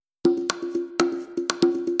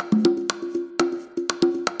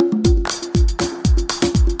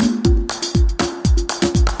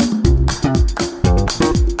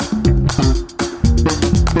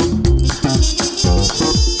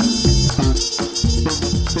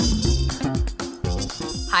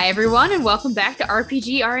Hi, everyone, and welcome back to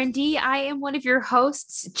RPG R&D. I am one of your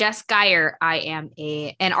hosts, Jess Geyer. I am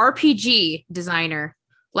an RPG designer.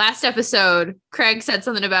 Last episode, Craig said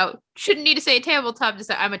something about shouldn't need to say tabletop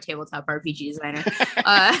design. I'm a tabletop RPG designer.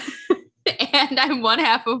 And I'm one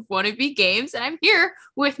half of Wannabe Games, and I'm here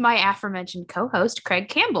with my aforementioned co-host, Craig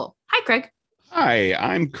Campbell. Hi, Craig. Hi,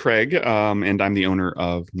 I'm Craig, and I'm the owner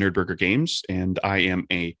of Nerdburger Games, and I am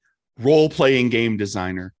a role-playing game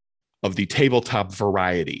designer of the tabletop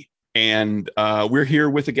variety. And we're here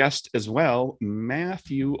with a guest as well,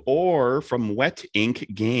 Matthew Orr from Wet Ink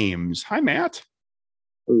Games. Hi, Matt.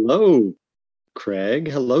 Hello, Craig.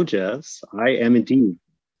 Hello, Jess. I am indeed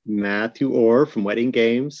Matthew Orr from Wet Ink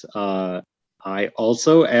Games. I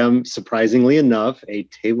also am, surprisingly enough, a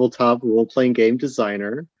tabletop role-playing game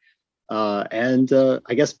designer. And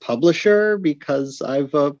I guess publisher, because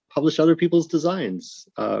I've published other people's designs.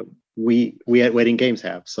 We at Wet Ink Games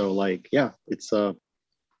have. So, it's I'm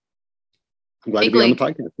glad to be on the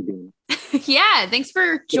podcast again. Yeah, thanks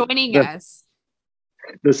for joining us.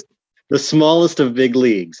 The smallest of big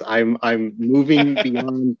leagues. I'm moving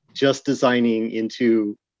beyond just designing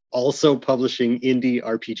into also publishing indie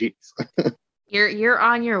RPGs. You're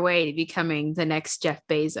on your way to becoming the next Jeff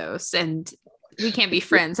Bezos, and we can't be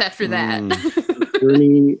friends after that. The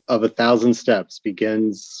journey of 1,000 steps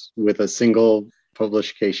begins with a single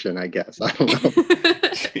publication, I guess. I don't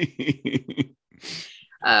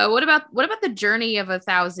know. What about the journey of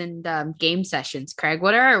 1,000 game sessions, Craig?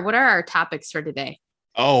 What are our topics for today?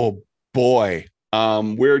 Oh boy,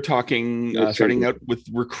 we're talking starting out with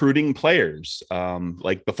recruiting players.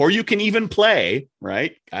 Like before you can even play,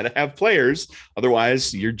 right? Got to have players,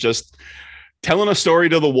 otherwise you're just telling a story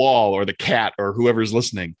to the wall or the cat or whoever's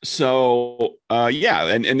listening. So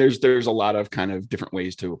and there's a lot of kind of different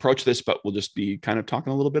ways to approach this, but we'll just be kind of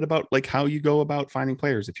talking a little bit about like how you go about finding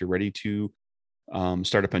players if you're ready to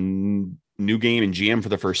start up a new game and GM for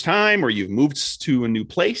the first time, or you've moved to a new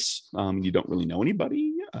place, you don't really know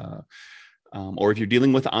anybody, or if you're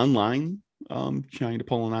dealing with online, trying to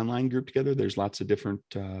pull an online group together. There's lots of different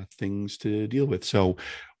things to deal with. So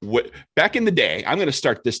back in the day, I'm going to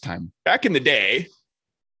start this time. Back in the day,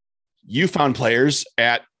 you found players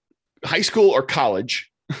at high school or college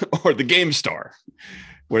or the game store,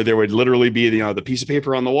 where there would literally be the piece of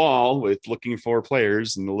paper on the wall with looking for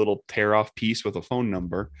players and the little tear off piece with a phone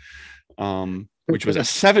number, which was a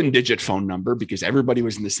 7-digit phone number because everybody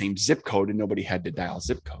was in the same zip code and nobody had to dial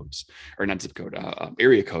zip codes, or not zip code,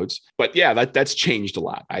 area codes. But yeah, that's changed a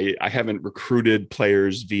lot. I haven't recruited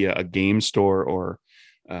players via a game store or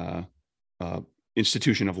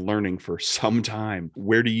institution of learning for some time.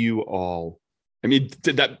 Where do you all? I mean,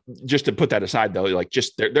 just to put that aside, though, like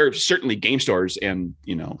just there are certainly game stores and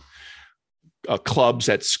clubs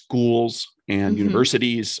at schools and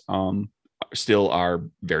universities still are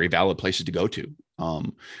very valid places to go to,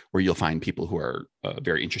 where you'll find people who are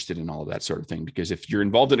very interested in all of that sort of thing. Because if you're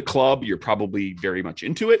involved in a club, you're probably very much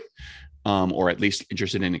into it, or at least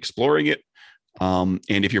interested in exploring it. And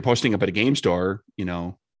if you're posting up at a game store, you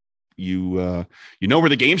know where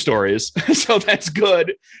the game store is, so that's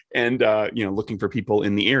good. And looking for people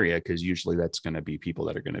in the area, because usually that's going to be people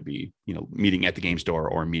that are going to be meeting at the game store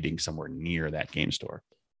or meeting somewhere near that game store.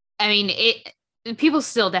 I mean, people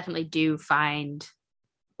still definitely do find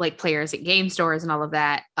like players at game stores and all of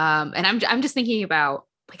that. And I'm just thinking about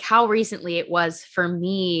like how recently it was for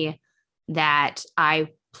me that I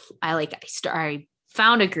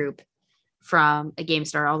found a group from a game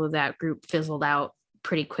store, although that group fizzled out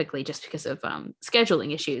pretty quickly just because of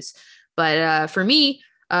scheduling issues. But for me,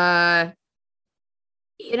 it's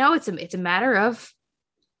a matter of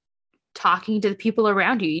talking to the people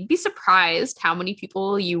around you. You'd be surprised how many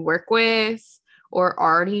people you work with or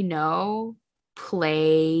already know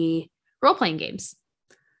play role-playing games.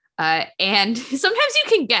 And sometimes you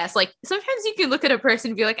can guess, like sometimes you can look at a person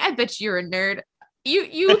and be like, I bet you're a nerd.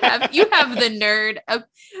 You have the nerd of,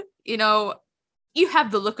 you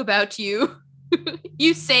have the look about you.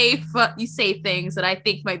 You say things that I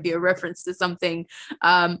think might be a reference to something,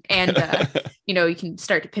 you can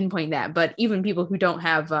start to pinpoint that. But even people who don't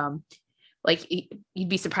have, you'd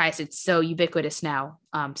be surprised. It's so ubiquitous now.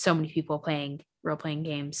 So many people playing role-playing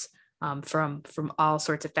games from all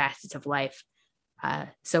sorts of facets of life.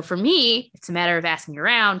 So for me, it's a matter of asking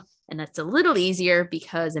around, and that's a little easier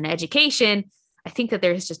because in education, I think that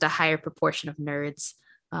there's just a higher proportion of nerds.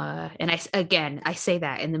 And I say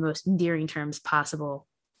that in the most endearing terms possible.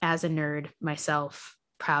 As a nerd myself,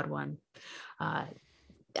 proud one. I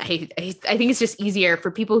think it's just easier for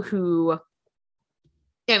people who,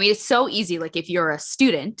 it's so easy. Like if you're a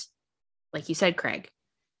student, like you said, Craig,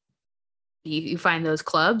 you find those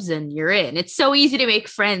clubs and you're in. It's so easy to make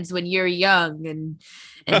friends when you're young and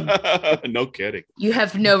no kidding. You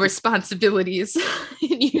have no responsibilities.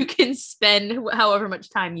 And you can spend however much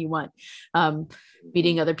time you want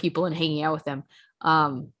meeting other people and hanging out with them.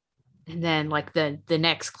 And then like the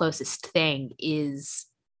next closest thing is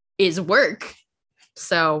work.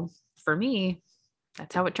 So for me,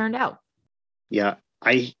 that's how it turned out. Yeah,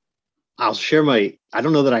 I'll share I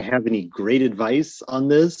don't know that I have any great advice on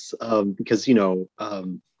this because,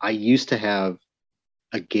 I used to have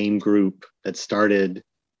a game group that started,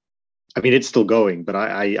 I mean, it's still going, but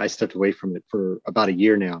I stepped away from it for about a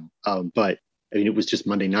year now. But I mean, it was just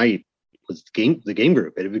Monday night was the game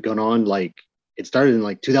group. It had been going on it started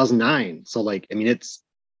in 2009. So I mean, it's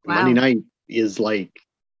Wow.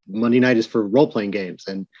 Monday night is for role-playing games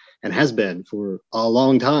and has been for a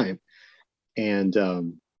long time. And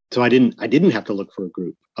so I didn't have to look for a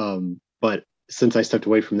group. But since I stepped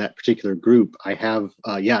away from that particular group, I have,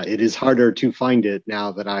 it is harder to find it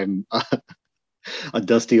now that I'm a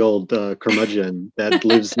dusty old curmudgeon that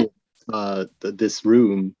lives in this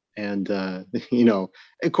room. And, of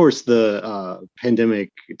course, the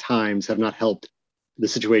pandemic times have not helped the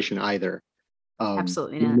situation either.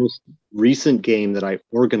 Absolutely the not. most recent game that I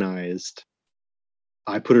organized,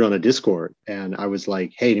 I put it on a Discord and I was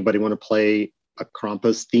like, hey, anybody want to play a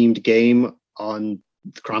Krampus themed game on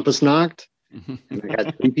Krampusnacht? And I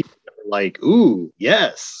had 3 people that were like, ooh,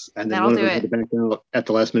 yes. And then That'll one of do them had to back out at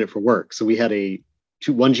the last minute for work. So we had a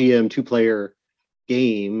 1 GM, 2-player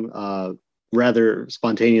game, rather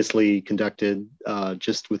spontaneously conducted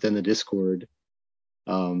just within the Discord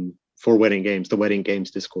for Wedding Games, the Wedding Games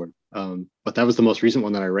Discord. But that was the most recent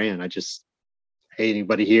one that I ran. Hey,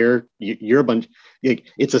 anybody here? You're a bunch.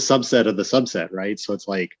 It's a subset of the subset, right? So it's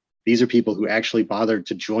like, these are people who actually bothered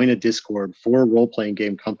to join a Discord for a role-playing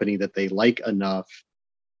game company that they like enough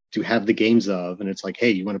to have the games of. And it's like, hey,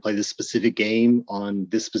 you want to play this specific game on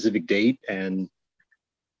this specific date? And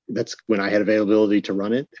that's when I had availability to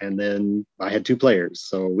run it. And then I had 2 players.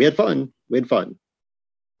 So we had fun.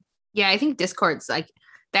 Yeah, I think Discord's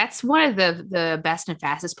that's one of the best and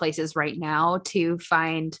fastest places right now to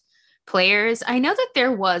find players. I know that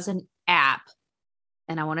there was an app,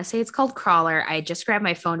 and I want to say it's called Crawler. I just grabbed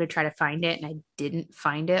my phone to try to find it, and I didn't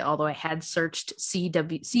find it, although I had searched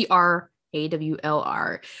CRAWLR.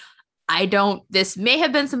 This may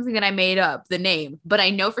have been something that I made up, the name, but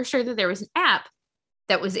I know for sure that there was an app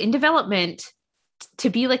that was in development to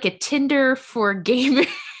be like a Tinder for gamers,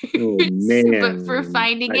 but for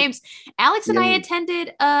finding games. Alex and I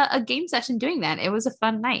attended a game session doing that. It was a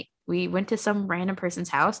fun night. We went to some random person's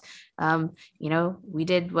house. We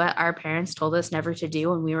did what our parents told us never to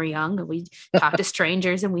do when we were young. We talked to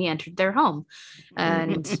strangers and we entered their home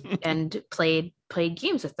and played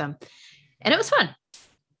games with them. And it was fun.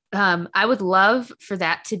 I would love for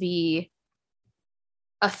that to be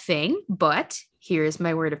a thing, but here's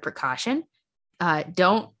my word of precaution.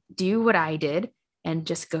 Don't do what I did and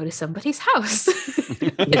just go to somebody's house.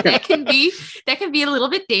 that can be a little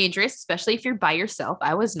bit dangerous, especially if you're by yourself.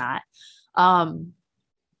 I was not.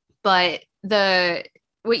 But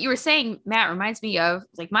what you were saying, Matt, reminds me of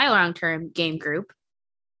my long-term game group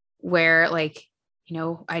where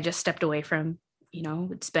I just stepped away from,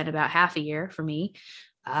 it's been about half a year for me.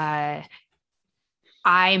 I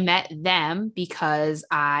met them because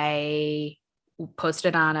I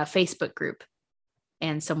posted on a Facebook group.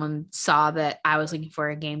 And someone saw that I was looking for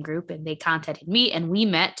a game group and they contacted me and we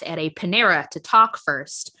met at a Panera to talk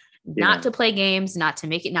first, not to play games, not to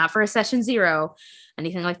make it, not for a session 0,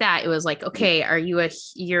 anything like that. It was like, okay,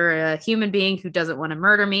 you're a human being who doesn't want to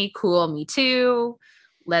murder me. Cool. Me too.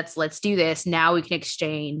 Let's do this. Now we can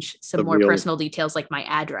exchange some more personal details like my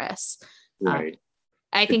address. Right.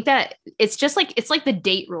 I think that it's like the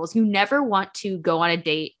date rules. You never want to go on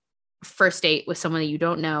a first date with someone that you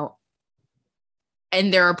don't know in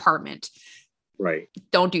their apartment. Right.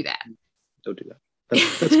 Don't do that.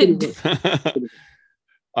 That's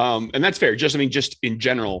and that's fair. Just in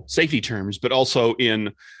general safety terms, but also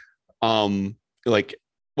in I'll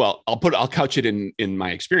couch it in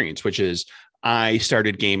my experience, which is I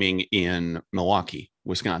started gaming in Milwaukee,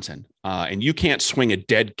 Wisconsin. And you can't swing a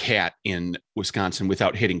dead cat in Wisconsin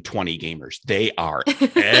without hitting 20 gamers. They are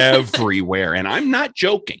everywhere. And I'm not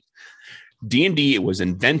joking. D&D was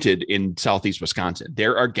invented in Southeast Wisconsin.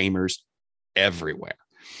 There are gamers everywhere.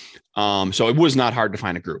 So it was not hard to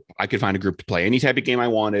find a group. I could find a group to play any type of game I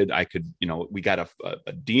wanted. I could, we got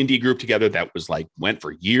a D&D group together that was went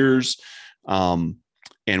for years. And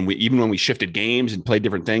even when we shifted games and played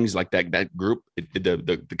different things like that group,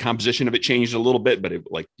 the composition of it changed a little bit, but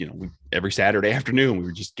every Saturday afternoon, we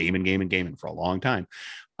were just gaming for a long time.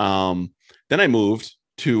 Then I moved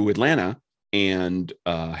to Atlanta and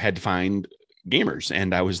had to find gamers.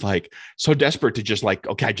 And I was like so desperate to just like,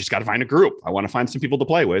 okay, I just got to find a group. I want to find some people to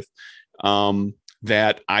play with.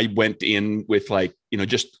 That I went in with like,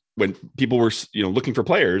 just when people were, looking for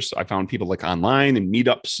players, I found people like online and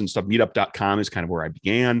meetups and stuff. Meetup.com is kind of where I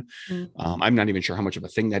began. I'm not even sure how much of a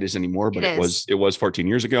thing that is anymore, but it was 14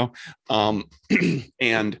 years ago.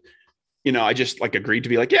 And, I just like agreed to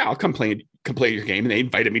be like, yeah, I'll come play your game. And they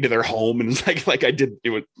invited me to their home. And it's like I did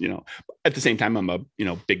it with, at the same time, I'm a,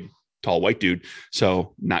 big, tall white dude.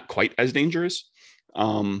 So not quite as dangerous.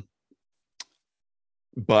 But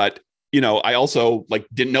I also like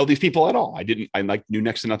didn't know these people at all. I like knew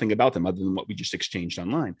next to nothing about them other than what we just exchanged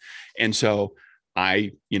online. And so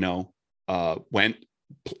I, went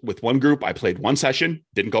with one group. I played one session,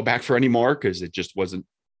 didn't go back for any more because it just wasn't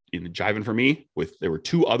jiving for me. There were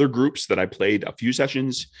two other groups that I played a few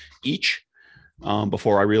sessions each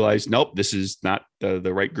before I realized, nope, this is not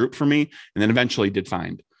the right group for me. And then eventually did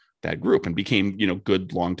find that group and became,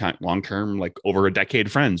 good long-term, like over a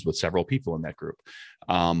decade friends with several people in that group.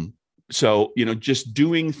 So, just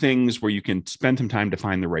doing things where you can spend some time to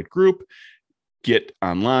find the right group, get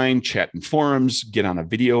online, chat in forums, get on a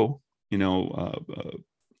video, video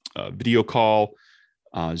call,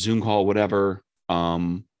 Zoom call, whatever,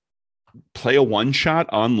 play a one shot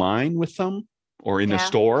online with them or in a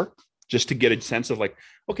store just to get a sense of like,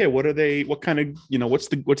 okay, what kind of, what's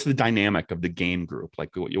the dynamic of the game group? Like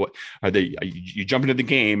what are they, you jump into the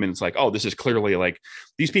game and it's like, oh, this is clearly like,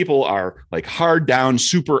 these people are like hard down,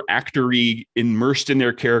 super actory, immersed in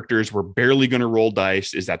their characters. We're barely going to roll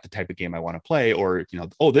dice. Is that the type of game I want to play? Or,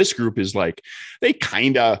 oh, this group is like, they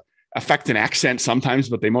kind of affect an accent sometimes,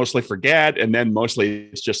 but they mostly forget. And then mostly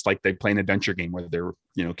it's just like they play an adventure game where they're,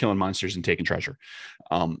 killing monsters and taking treasure.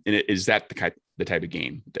 And is that the type of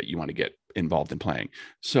game that you want to get involved in playing?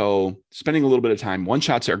 So spending a little bit of time, one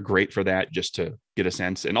shots are great for that, just to get a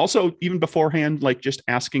sense. And also even beforehand, like just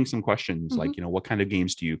asking some questions, like, what kind of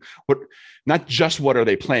games not just what are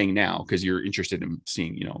they playing now? Because you're interested in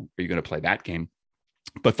seeing, are you going to play that game,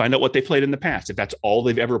 but find out what they played in the past. If that's all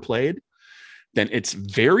they've ever played, then it's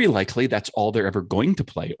very likely that's all they're ever going to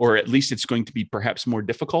play, or at least it's going to be perhaps more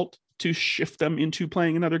difficult to shift them into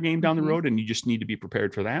playing another game down the road. And you just need to be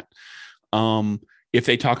prepared for that. If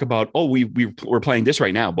they talk about, oh, we're playing this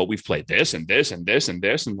right now, but we've played this and this and this and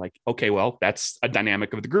this, and like, okay, well, that's a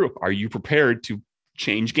dynamic of the group. Are you prepared to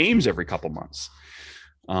change games every couple months?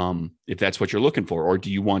 If that's what you're looking for, or do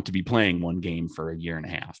you want to be playing one game for a year and a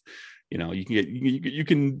half? You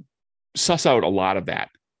can suss out a lot of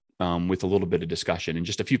that with a little bit of discussion and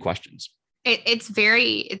just a few questions. It's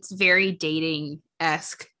very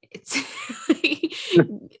dating-esque. It's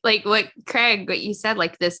like what you said,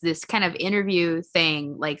 like this kind of interview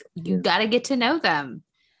thing, like you got to get to know them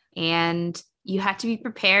and you have to be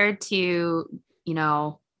prepared to,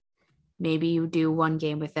 maybe you do one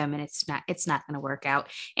game with them and it's not going to work out.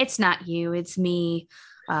 It's not you, it's me.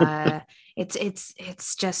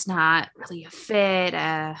 It's just not really a fit.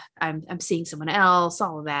 I'm seeing someone else,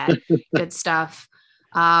 all of that good stuff.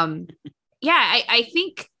 I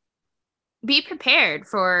think be prepared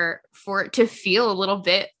for it to feel a little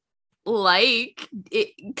bit like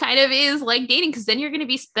it kind of is like dating, because then you're going to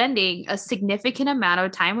be spending a significant amount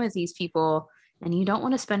of time with these people and you don't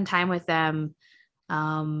want to spend time with them.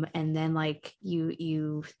 And then like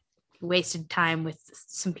you wasted time with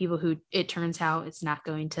some people who it turns out it's not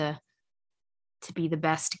going to be the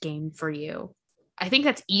best game for you. I think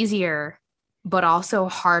that's easier, but also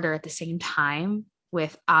harder at the same time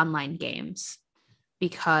with online games,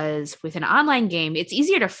 because with an online game, it's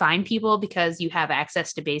easier to find people because you have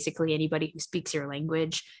access to basically anybody who speaks your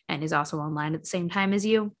language and is also online at the same time as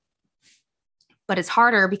you. But it's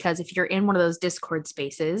harder because if you're in one of those Discord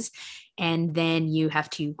spaces and then you have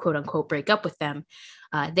to quote unquote break up with them,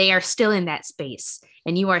 they are still in that space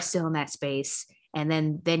and you are still in that space.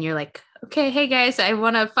 And then you're like, okay, hey guys, I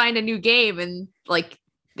want to find a new game. And like,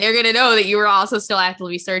 they're going to know that you were also still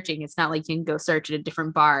actively searching. It's not like you can go search at a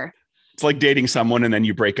different bar. It's like dating someone and then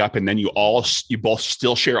you break up and then you both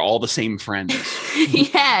still share all the same friends.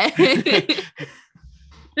 Yeah.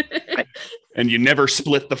 And you never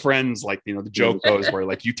split the friends. Like, the joke goes where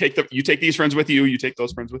like you take these friends with you, you take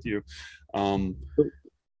those friends with you. I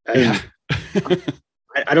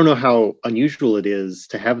don't know how unusual it is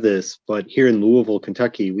to have this, but here in Louisville,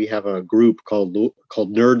 Kentucky, we have a group called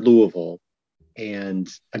Nerd Louisville. And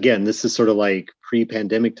again, this is sort of like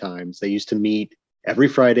pre-pandemic times. They used to meet every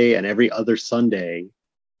Friday and every other Sunday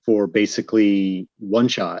for basically one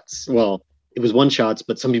shots. Well, it was one shots,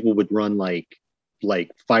 but some people would run like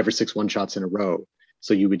 5 or 6 one shots in a row.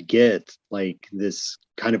 So you would get like this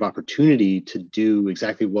kind of opportunity to do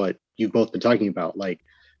exactly what you've both been talking about. Like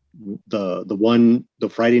the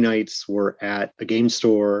Friday nights were at a game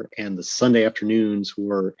store, and the Sunday afternoons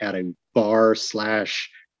were at a bar slash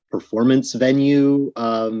performance venue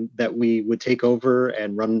that we would take over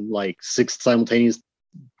and run like 6 simultaneous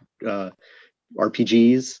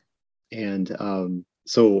RPGs. And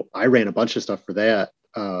so I ran a bunch of stuff for that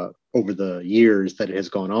over the years that it has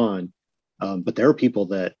gone on. But there are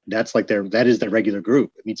people that's like that is their regular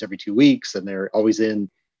group. It meets every 2 weeks, and they're always in.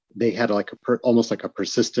 They had like almost like a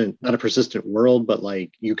persistent, not a persistent world, but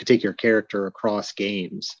like you could take your character across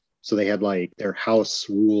games. So they had like their house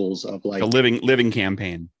rules of like a living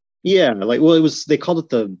campaign. Yeah, like, well, they called it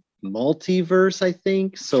the multiverse, I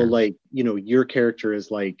think. So Sure. like, your character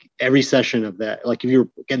is like every session of that. Like there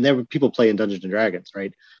were people playing Dungeons and Dragons,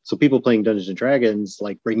 right? So people playing Dungeons and Dragons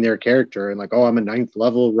like bring their character and like, oh, I'm a 9th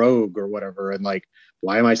level rogue or whatever, and like,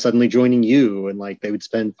 why am I suddenly joining you? And like they would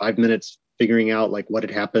spend 5 minutes figuring out like what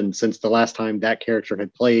had happened since the last time that character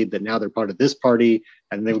had played, that now they're part of this party,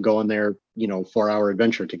 and they would go on their 4-hour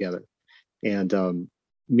adventure together. And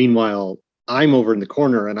meanwhile, I'm over in the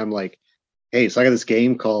corner and I'm like, hey, so I got this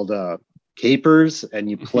game called Capers, and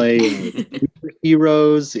you play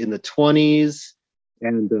heroes in the 20s,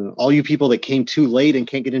 and all you people that came too late and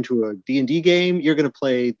can't get into a D&D game, you're going to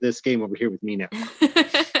play this game over here with me now.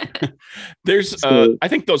 There's I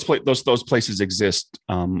think those places exist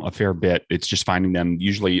a fair bit. It's just finding them,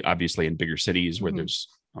 usually obviously in bigger cities where there's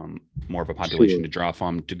more of a population to draw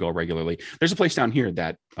from to go regularly. There's a place down here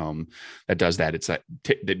that does that. It's that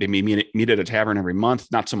they meet at a tavern every month.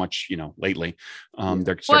 Not so much, lately.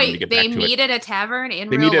 They're starting to get back to it. They meet at a tavern in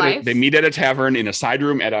real life? They meet at a tavern in a side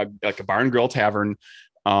room at a bar and grill tavern.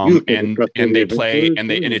 And they play, and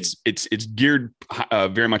it's geared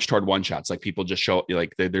very much toward one shots. Like people just show,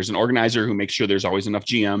 like there's an organizer who makes sure there's always enough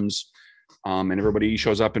GMs. And everybody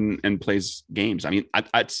shows up and plays games. I mean,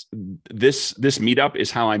 this meetup is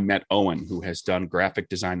how I met Owen, who has done graphic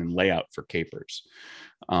design and layout for Capers.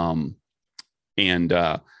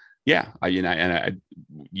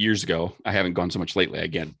 Years ago, I haven't gone so much lately.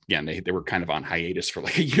 Again, they were kind of on hiatus for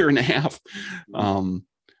like a year and a half.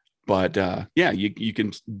 But you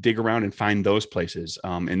can dig around and find those places.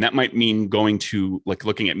 And that might mean going to like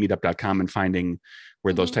looking at meetup.com and finding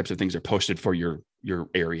where those types of things are posted for your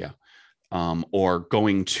area. Or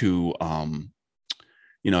going to,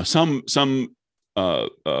 some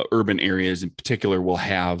urban areas in particular will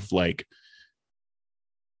have like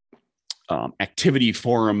activity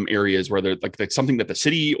forum areas where they're like something that the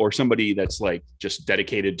city or somebody that's like just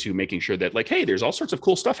dedicated to making sure that like, hey, there's all sorts of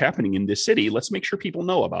cool stuff happening in this city. Let's make sure people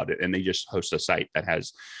know about it. And they just host a site that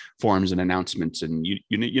has forums and announcements. And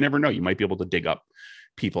you never know, you might be able to dig up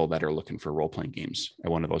people that are looking for role-playing games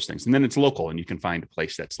at one of those things. And then it's local, and you can find a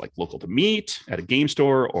place that's like local to meet at a game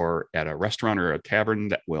store or at a restaurant or a tavern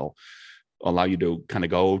that will allow you to kind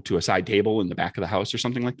of go to a side table in the back of the house or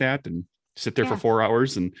something like that and sit there for 4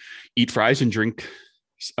 hours and eat fries and drink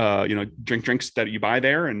drinks that you buy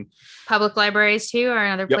there. And public libraries too are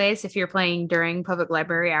another place if you're playing during public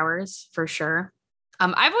library hours, for sure.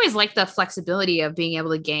 I've always liked the flexibility of being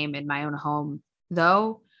able to game in my own home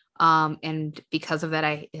though. And because of that,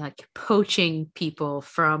 I like poaching people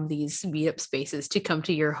from these meetup spaces to come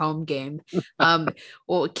to your home game. Can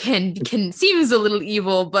seems a little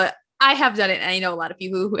evil, but I have done it. And I know a lot of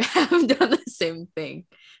people who have done the same thing.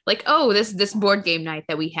 Like, oh, this board game night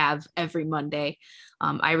that we have every Monday.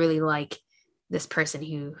 I really like this person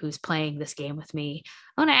who's playing this game with me.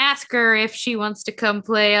 I want to ask her if she wants to come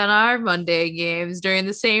play on our Monday games during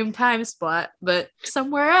the same time spot, but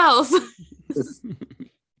somewhere else.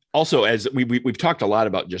 Also, as we've talked a lot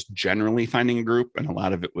about just generally finding a group, and a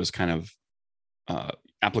lot of it was kind of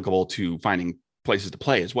applicable to finding places to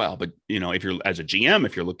play as well. But, if you're as a GM,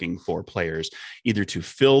 if you're looking for players either to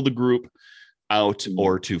fill the group out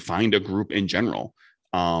or to find a group in general,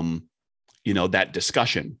 that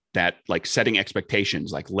discussion, that like setting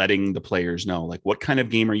expectations, like letting the players know, like what kind of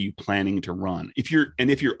game are you planning to run? If you're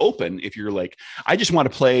open, if you're like, I just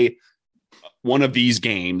want to play one of these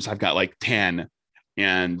games, I've got like 10.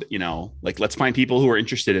 And, like, let's find people who are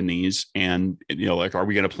interested in these. And, like, are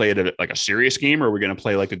we going to play it at like a serious game, or are we going to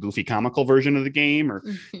play like a goofy comical version of the game? Or,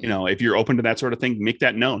 if you're open to that sort of thing, make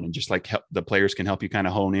that known, and just like the players can help you kind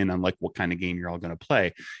of hone in on like what kind of game you're all going to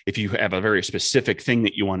play. If you have a very specific thing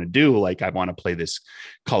that you want to do, like I want to play this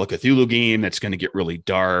Call of Cthulhu game that's going to get really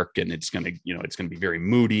dark, and it's going to, it's going to be very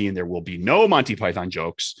moody, and there will be no Monty Python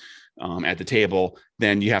jokes at the table,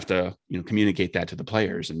 then you have to communicate that to the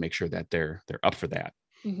players and make sure that they're up for that.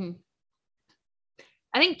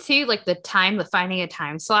 I think too, like the finding a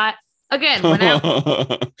time slot again,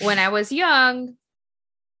 when I was young,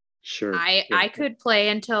 Sure. I could play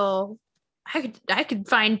until I could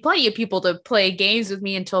find plenty of people to play games with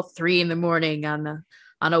me until 3 a.m.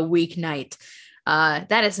 on a weeknight.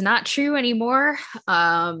 That is not true anymore.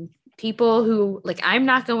 People who like, I'm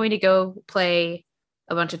not going to go play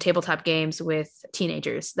a bunch of tabletop games with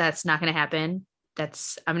teenagers. That's not going to happen.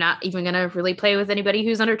 I'm not even going to really play with anybody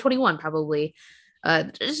who's under 21, probably.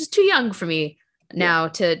 It's just too young for me now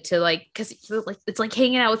to like, because it's like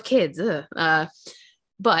hanging out with kids.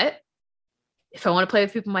 But if I want to play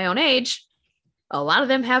with people my own age, a lot of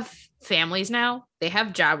them have families now. They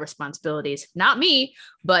have job responsibilities, not me,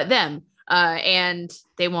 but them. And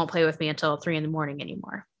they won't play with me until 3 a.m.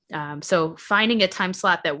 anymore. So finding a time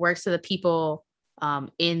slot that works for the people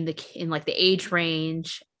in like the age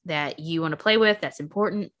range that you want to play with, that's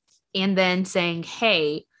important. And then saying,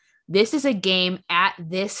 hey, this is a game at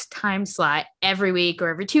this time slot every week or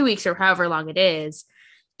every 2 weeks or however long it is.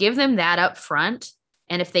 Give them that up front.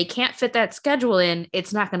 And if they can't fit that schedule in,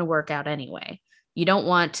 it's not going to work out anyway. You don't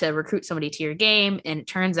want to recruit somebody to your game. And it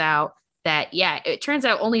turns out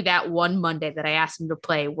only that one Monday that I asked them to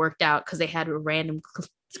play worked out because they had a random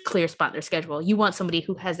clear spot in their schedule. You want somebody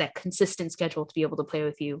who has that consistent schedule to be able to play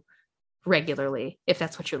with you regularly, if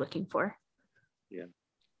that's what you're looking for. Yeah.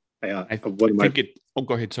 Go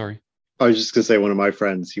ahead. Sorry. I was just going to say, one of my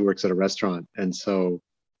friends, he works at a restaurant. And so,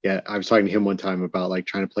 I was talking to him one time about like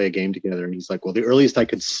trying to play a game together. And he's like, well, the earliest I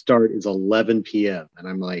could start is 11 p.m. And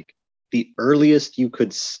I'm like, the earliest you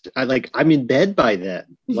could, I'm in bed by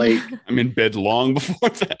then. Like, I'm in bed long before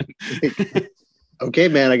that. Okay,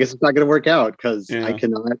 man, I guess it's not going to work out because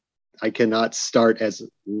I cannot start as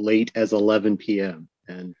late as 11 p.m.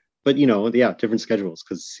 But different schedules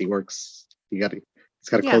because he works. It's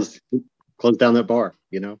got to close down that bar,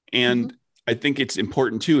 And I think it's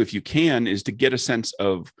important too, if you can, is to get a sense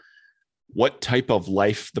of what type of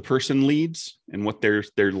life the person leads and what their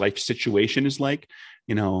life situation is like.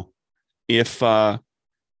 If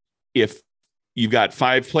you've got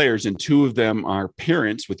 5 players and 2 of them are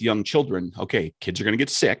parents with young children, okay, kids are going to get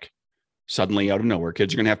sick suddenly out of nowhere.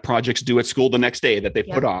 Kids are going to have projects due at school the next day that they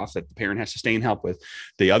put off that the parent has to stay and help with.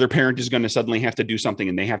 The other parent is going to suddenly have to do something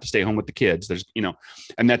and they have to stay home with the kids. There's,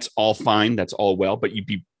 and that's all fine. That's all well, but you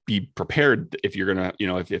be prepared if you're going to,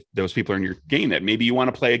 if those people are in your game, that maybe you want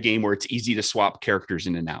to play a game where it's easy to swap characters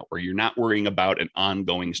in and out, where you're not worrying about an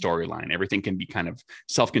ongoing storyline. Everything can be kind of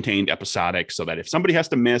self-contained, episodic, so that if somebody has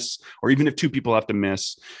to miss, or even if 2 people have to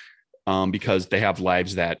miss because they have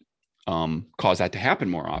lives that cause that to happen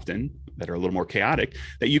more often, that are a little more chaotic,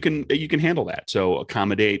 that you can handle that. So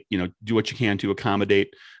accommodate, do what you can to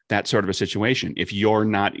accommodate that sort of a situation. If you're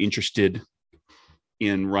not interested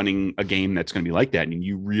in running a game that's going to be like that, and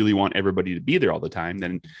you really want everybody to be there all the time,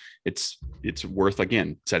 then it's worth,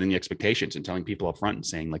 again, setting the expectations and telling people up front and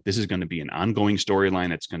saying, like, this is going to be an ongoing storyline.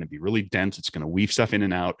 That's going to be really dense. It's going to weave stuff in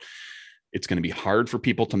and out. It's going to be hard for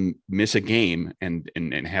people to miss a game and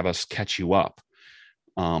have us catch you up.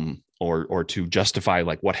 Or to justify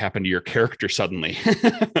like what happened to your character suddenly.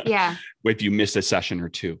 Yeah. If you miss a session or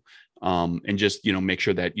 2. And just, make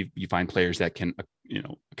sure that you find players that can,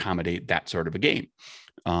 accommodate that sort of a game.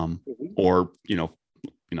 Or,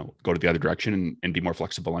 go to the other direction and be more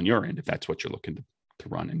flexible on your end if that's what you're looking to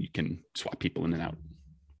run, and you can swap people in and out.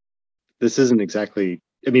 This isn't exactly,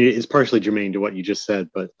 it's partially germane to what you just said,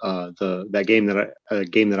 but the game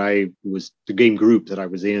group that I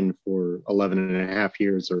was in for 11 and a half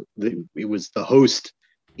years, it was the host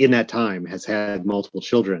in that time has had multiple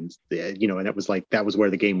children, and it was like, that was where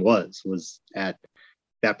the game was at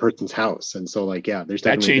that person's house. And so like, there's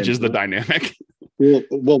that changes the dynamic.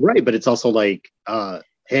 Well, right. But it's also like,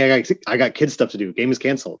 hey, I got kid stuff to do. Game is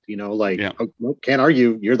canceled, can't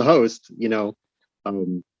argue. You're the host,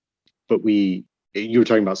 but you were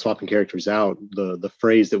talking about swapping characters out. The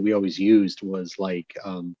phrase that we always used was like,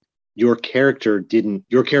 your character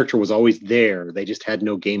was always there. They just had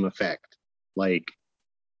no game effect. Like,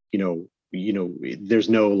 there's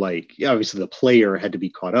no, like, obviously the player had to be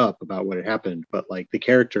caught up about what had happened, but like the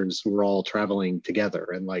characters were all traveling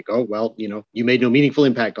together and like, oh, well, you made no meaningful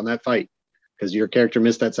impact on that fight because your character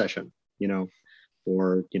missed that session,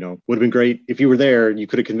 or, would have been great if you were there and you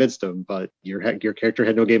could have convinced them, but your character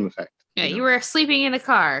had no game effect. Yeah, you were sleeping in the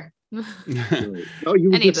car. Right. Oh,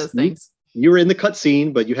 you any of those things. You were in the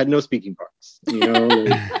cutscene, but you had no speaking parts.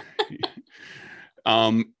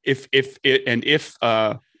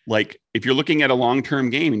 If you're looking at a long-term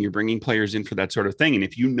game and you're bringing players in for that sort of thing, and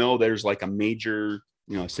if there's like a major,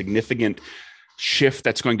 significant shift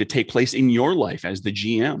that's going to take place in your life as the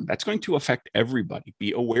GM. That's going to affect everybody.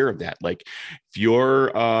 Be aware of that. Like if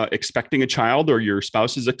you're expecting a child or your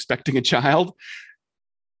spouse is expecting a child,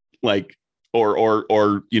 like,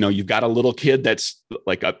 or, you know, you've got a little kid that's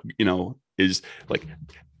like, is like,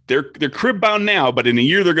 they're crib bound now, but in a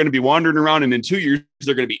year they're going to be wandering around, and in 2 years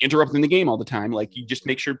they're going to be interrupting the game all the time. Like, you just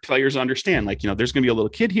make sure players understand, like, you know, there's going to be a little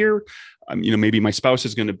kid here. You know, maybe my spouse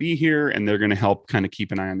is going to be here, and they're going to help kind of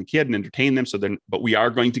keep an eye on the kid and entertain them. So then, but we are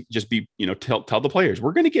going to just be, you know, tell the players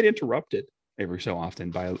we're going to get interrupted every so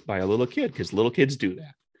often by a little kid, because little kids do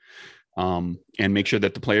that. And make sure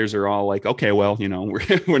that the players are all like, okay, well, you know,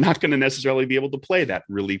 we're not going to necessarily be able to play that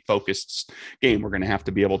really focused game. We're going to have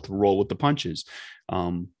to be able to roll with the punches.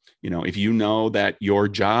 You know, if you know that your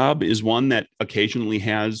job is one that occasionally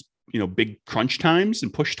has, you know, big crunch times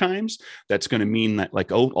and push times, that's going to mean that,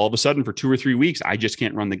 like, oh, all of a sudden for 2 or 3 weeks, I just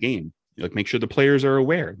can't run the game. Like, make sure the players are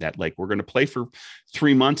aware that, like, we're going to play for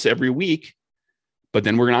 3 months every week, but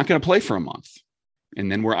then we're not going to play for a month. And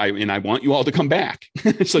then I want you all to come back.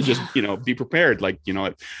 So just, you know, be prepared, like, you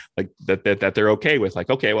know, like that they're okay with, like,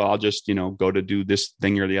 okay, well, I'll just, you know, go to do this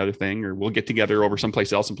thing or the other thing, or we'll get together over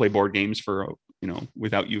someplace else and play board games for, you know,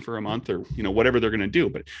 without you for a month, or, you know, whatever they're going to do.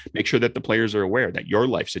 But make sure that the players are aware that your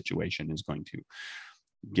life situation is going to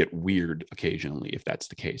get weird occasionally, if that's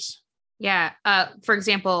the case. Yeah. For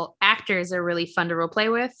example, actors are really fun to role play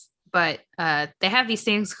with, but they have these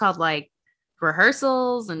things called like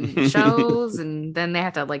rehearsals and shows, and then they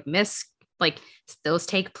have to like miss, like, those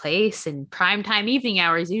take place in primetime evening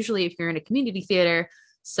hours, usually if you're in a community theater.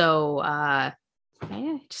 So yeah,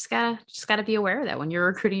 just gotta be aware of that when you're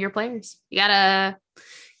recruiting your players. You gotta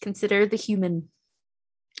consider the human.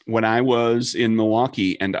 When I was in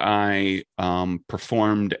Milwaukee and I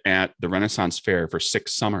performed at the Renaissance Fair for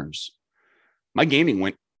 6 summers, my gaming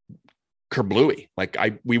went kerblooey. Like,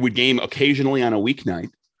 we would game occasionally on a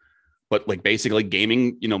weeknight, but like basically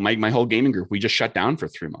gaming, you know, my whole gaming group, we just shut down for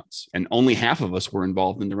 3 months, and only half of us were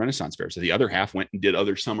involved in the Renaissance Fair. So the other half went and did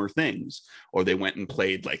other summer things, or they went and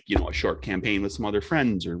played, like, you know, a short campaign with some other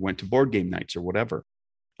friends, or went to board game nights or whatever.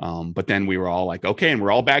 But then we were all like, okay, and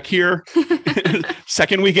we're all back here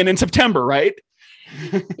second weekend in September, right?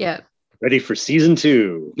 Yeah. Ready for season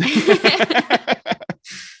 2.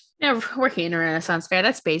 Yeah, working in a Renaissance Fair,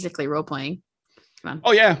 that's basically role playing. Come on.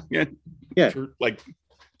 Oh yeah. Yeah. Like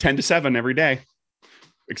 10 to 7 every day,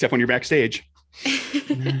 except when you're backstage.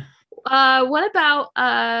 What about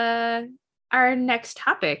our next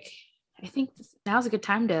topic? I think now's a good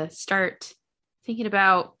time to start thinking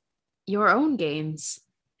about your own games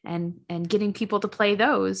and getting people to play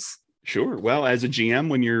those. Sure. Well, as a GM,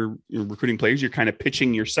 when you're recruiting players, you're kind of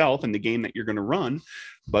pitching yourself and the game that you're going to run.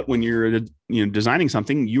 But when you're, you know, designing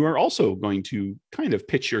something, you are also going to kind of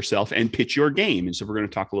pitch yourself and pitch your game. And so we're going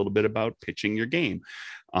to talk a little bit about pitching your game.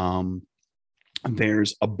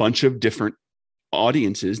 There's a bunch of different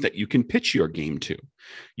audiences that you can pitch your game to.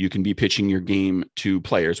 You can be pitching your game to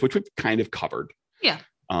players, which we've kind of covered. Yeah.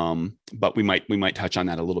 But we might touch on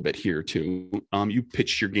that a little bit here too. You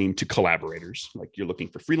pitch your game to collaborators, like you're looking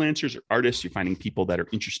for freelancers or artists. You're finding people that are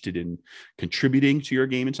interested in contributing to your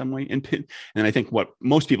game in some way. And I think what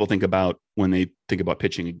most people think about when they think about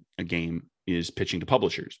pitching a game is pitching to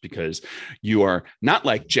publishers, because you are not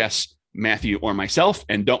like Jess, Matthew, or myself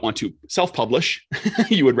and don't want to self-publish.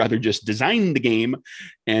 You would rather just design the game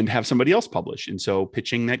and have somebody else publish. And so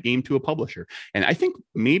pitching that game to a publisher. And I think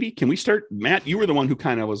maybe, can we start, Matt, you were the one who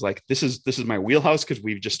kind of was like, this is my wheelhouse, because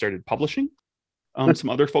we've just started publishing some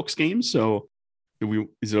other folks' games. So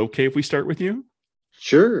is it okay if we start with you?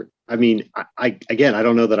 Sure. I mean, I again, I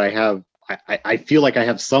don't know that I have, I feel like I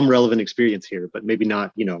have some relevant experience here, but maybe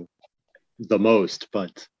not, you know, the most.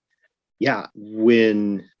 But yeah,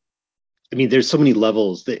 there's so many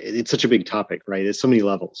levels. It's such a big topic, right? There's so many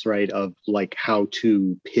levels, right? Of like how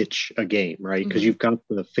to pitch a game, right? Because you've got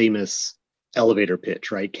the famous elevator pitch,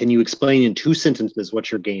 right? Can you explain in 2 sentences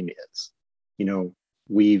what your game is? You know,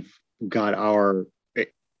 we've got our,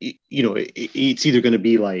 you know, it's either going to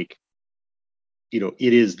be like, you know,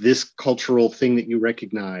 it is this cultural thing that you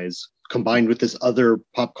recognize combined with this other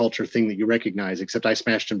pop culture thing that you recognize, except I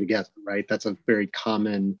smashed them together, right? That's a very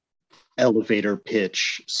common elevator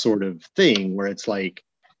pitch sort of thing, where it's like,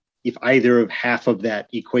 if either of half of that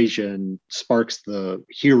equation sparks the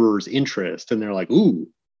hearer's interest and they're like, ooh,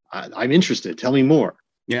 I'm interested, tell me more.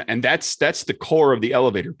 Yeah. And that's the core of the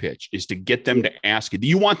elevator pitch, is to get them to ask you. Do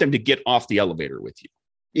you want them to get off the elevator with you?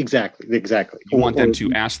 Exactly. You want them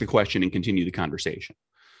to ask the question and continue the conversation.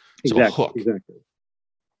 So a hook. Exactly.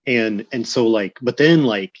 And so like, but then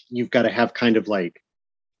like, you've got to have kind of like,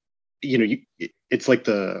 it's like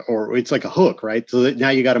it's like a hook, right? So that now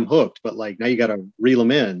you got them hooked, but like now you got to reel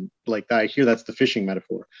them in. Like I hear that's the fishing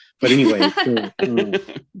metaphor. But anyway,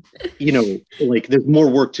 like there's more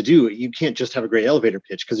work to do. You can't just have a great elevator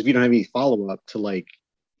pitch, because if you don't have any follow up to like,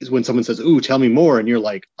 is when someone says, "Ooh, tell me more," and you're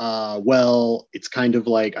like, well, it's kind of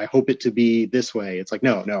like, I hope it to be this way. It's like,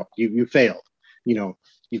 no, you failed.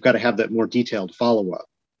 You've got to have that more detailed follow up.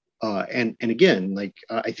 And again, like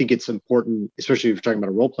I think it's important, especially if you're talking about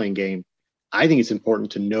a role playing game. I think it's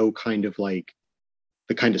important to know kind of like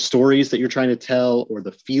the kind of stories that you're trying to tell, or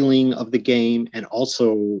the feeling of the game, and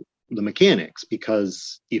also the mechanics.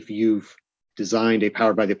 Because if you've designed a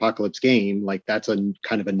Powered by the Apocalypse game, like that's a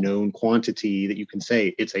kind of a known quantity that you can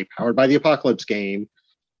say it's a Powered by the Apocalypse game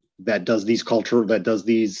that does these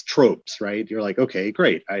tropes, right? You're like, okay,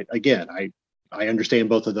 great. I understand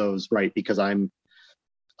both of those, right? Because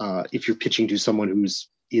if you're pitching to someone who's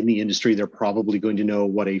in the industry, they're probably going to know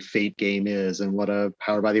what a Fate game is, and what a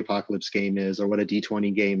Powered by the Apocalypse game is, or what a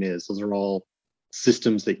D20 game is. Those are all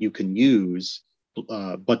systems that you can use.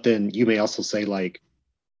 But then you may also say like,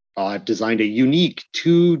 I've designed a unique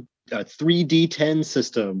 3D10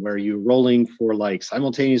 system where you're rolling for like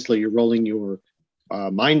simultaneously, you're rolling your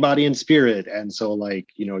mind, body, and spirit. And so like,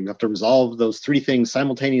 you have to resolve those three things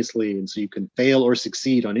simultaneously. And so you can fail or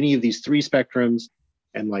succeed on any of these three spectrums.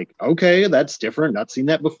 And like, okay, that's different. Not seen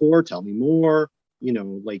that before. Tell me more,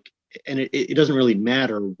 like, and it doesn't really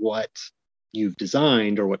matter what you've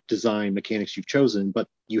designed or what design mechanics you've chosen, but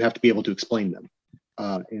you have to be able to explain them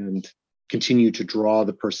and continue to draw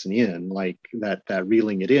the person in, like that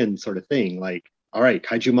reeling it in sort of thing. Like, all right,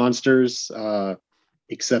 kaiju monsters,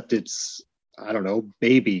 except it's, I don't know,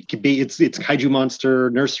 baby. It's kaiju monster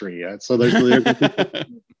nursery. So there's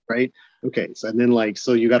right. Okay, so and then like,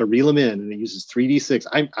 so you got to reel them in, and it uses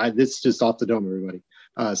 3d6. This is just off the dome, everybody.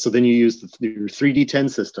 So then you use your 3d10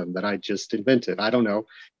 system that I just invented. I don't know,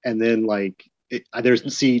 and then like,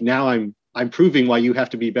 now I'm proving why you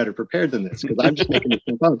have to be better prepared than this, because I'm just making this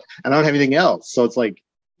stuff up and I don't have anything else. So it's like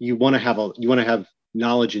you want to have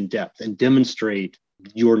knowledge in depth, and demonstrate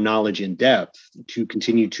your knowledge in depth to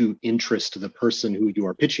continue to interest the person who you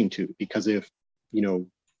are pitching to. Because if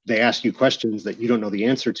they ask you questions that you don't know the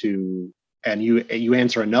answer to, and you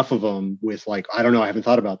answer enough of them with like, I don't know, I haven't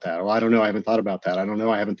thought about that, or I don't know, I haven't thought about that, I don't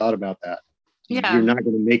know, I haven't thought about that. Yeah. You're not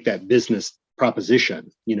going to make that business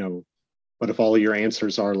proposition, But if all of your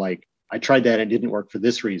answers are like, I tried that and it didn't work for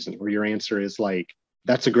this reason, or your answer is like,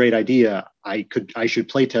 that's a great idea, I should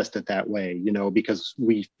play test it that way, because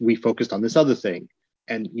we focused on this other thing.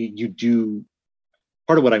 And you do.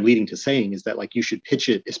 Part of what I'm leading to saying is that like, you should pitch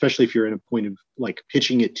it, especially if you're in a point of like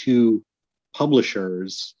pitching it to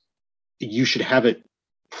publishers. You should have it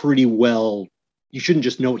pretty well. You shouldn't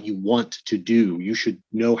just know what you want to do. You should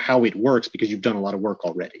know how it works, because you've done a lot of work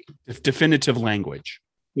already. Definitive language.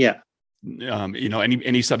 Yeah.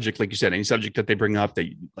 Any subject, like you said, any subject that they bring up that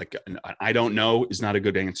like, I don't know, is not a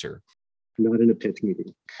good answer. Not in a pitch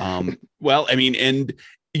meeting. Well, I mean, and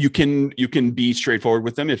you can be straightforward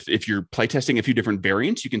with them. If you're playtesting a few different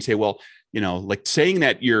variants, you can say, well, like saying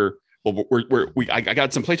that I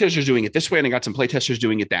got some playtesters doing it this way, and I got some playtesters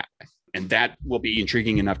doing it that way. And that will be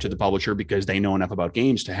intriguing enough to the publisher, because they know enough about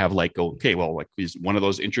games to have like, okay, well, like, is one of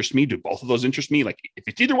those interest me? Do both of those interest me? Like, if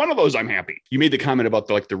it's either one of those, I'm happy. You made the comment about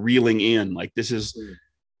the reeling in, like, this is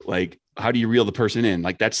like, how do you reel the person in?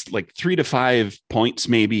 Like, that's like 3 to 5 points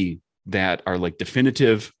maybe that are like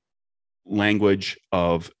definitive language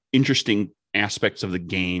of interesting aspects of the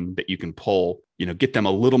game that you can pull, get them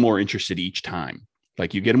a little more interested each time.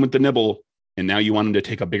 Like, you get them with the nibble, and now you want them to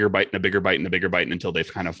take a bigger bite and a bigger bite and a bigger bite until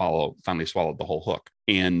they've kind of finally swallowed the whole hook.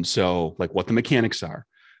 And so like what the mechanics are,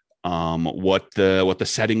 what the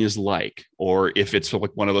setting is like, or if it's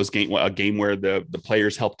like one of those a game where the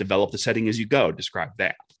players help develop the setting as you go, describe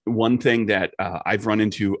that. One thing that I've run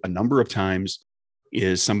into a number of times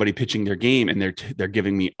is somebody pitching their game, and they're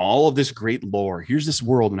giving me all of this great lore. Here's this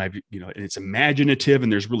world, and and it's imaginative,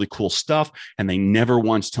 and there's really cool stuff, and they never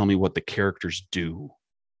once tell me what the characters do.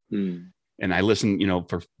 And I listen,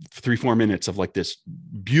 for 3-4 minutes of like this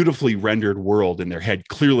beautifully rendered world in their head.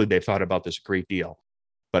 Clearly they've thought about this a great deal,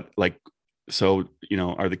 but like, so,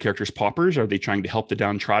 are the characters paupers? Are they trying to help the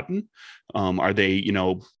downtrodden? Are they,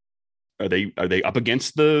 are they up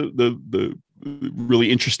against the really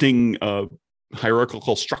interesting,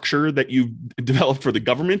 hierarchical structure that you've developed for the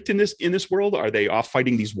government in this world? Are they off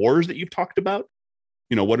fighting these wars that you've talked about?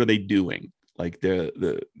 What are they doing? Like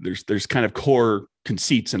there's kind of core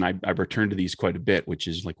conceits, and I've returned to these quite a bit, which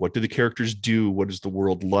is like, what do the characters do? What is the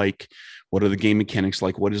world like? What are the game mechanics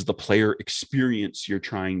like? What is the player experience you're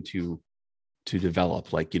trying to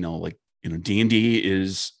develop? Like, D&D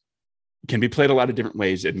is can be played a lot of different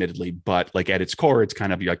ways, admittedly, but like at its core, it's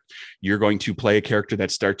kind of like you're going to play a character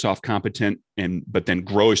that starts off competent but then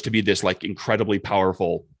grows to be this like incredibly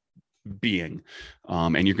powerful being,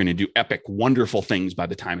 and you're going to do epic, wonderful things by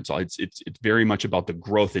the time it's very much about the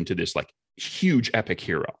growth into this like huge epic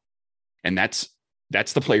hero, and that's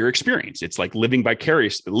the player experience. It's like living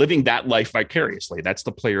that life vicariously. That's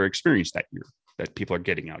the player experience that people are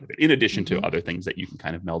getting out of it, in addition to other things that you can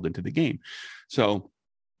kind of meld into the game. So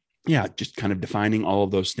yeah, just kind of defining all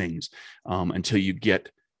of those things until you get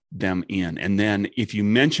them in. And then if you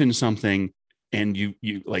mention something and you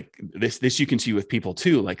like this you can see with people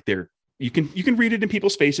too, like you can read it in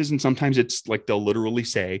people's faces. And sometimes it's like, they'll literally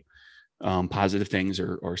say positive things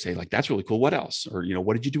or say like, that's really cool. What else? Or,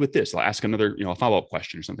 what did you do with this? I'll ask another, a follow-up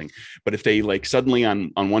question or something. But if they like suddenly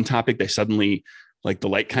on one topic, they suddenly like the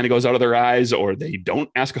light kind of goes out of their eyes, or they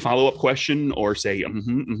don't ask a follow-up question or say,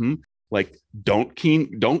 like, don't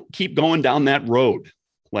keep going down that road.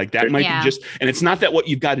 Like that might be just, and it's not that what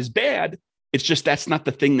you've got is bad. It's just, that's not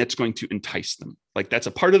the thing that's going to entice them. Like that's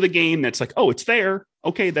a part of the game that's like, oh, it's there.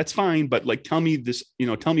 Okay, that's fine. But like, tell me this,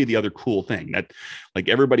 tell me the other cool thing. That like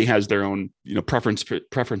everybody has their own,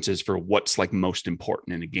 preferences for what's like most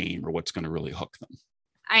important in a game or what's going to really hook them.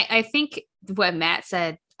 I think what Matt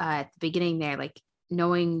said at the beginning there, like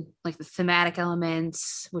knowing like the thematic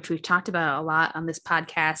elements, which we've talked about a lot on this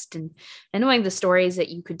podcast, and knowing the stories that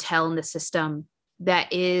you could tell in the system,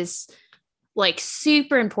 that is like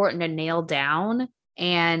super important to nail down.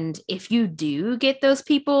 And if you do get those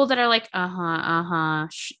people that are like,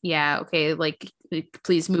 yeah, okay, like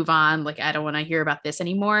please move on, like I don't want to hear about this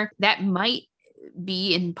anymore, that might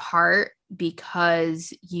be in part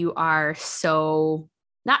because you are so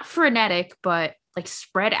not frenetic, but like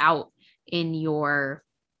spread out in your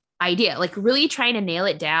idea, like really trying to nail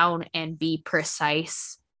it down and be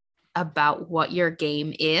precise about what your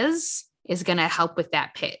game is going to help with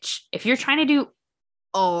that pitch. If you're trying to do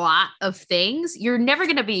a lot of things, you're never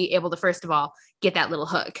going to be able to, first of all, get that little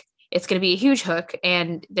hook. It's going to be a huge hook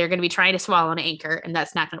and they're going to be trying to swallow an anchor, and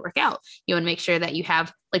that's not going to work out. You want to make sure that you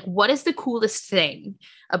have like, what is the coolest thing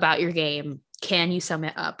about your game? Can you sum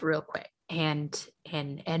it up real quick and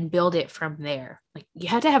build it from there? Like you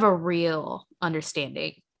have to have a real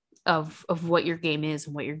understanding of what your game is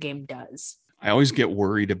and what your game does. I always get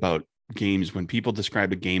worried about games when people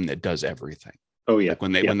describe a game that does everything. Oh yeah. Like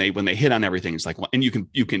when they hit on everything, it's like, well, and you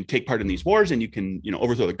can take part in these wars, and you can,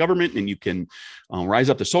 overthrow the government, and you can rise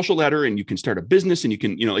up the social ladder, and you can start a business, and you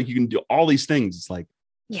can, like you can do all these things. It's like,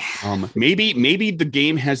 maybe the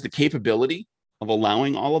game has the capability of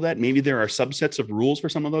allowing all of that. Maybe there are subsets of rules for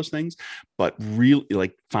some of those things, but really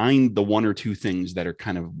like find the one or two things that are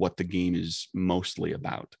kind of what the game is mostly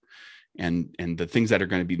about. And the things that are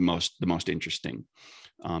going to be the most interesting,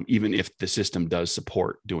 even if the system does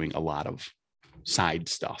support doing a lot of side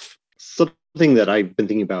stuff. Something that I've been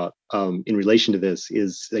thinking about in relation to this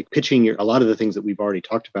is like pitching a lot of the things that we've already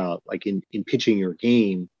talked about, like in pitching your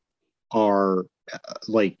game, are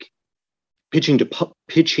like pitching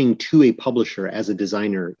to a publisher as a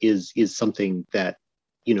designer is something that,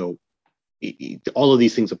 all of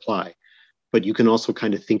these things apply, but you can also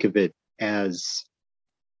kind of think of it as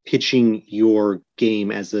pitching your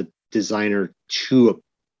game as a designer to a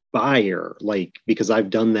buyer, like, because I've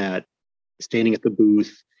done that standing at the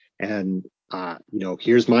booth and,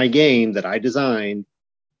 here's my game that I designed.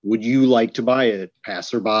 Would you like to buy it?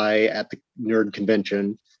 Passerby at the nerd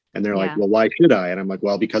convention. And they're like, well, why should I? And I'm like,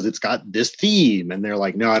 well, because it's got this theme. And they're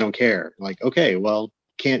like, no, I don't care. I'm like, okay, well,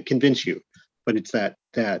 can't convince you. But it's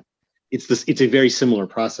it's a very similar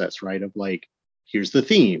process, right? Of like, here's the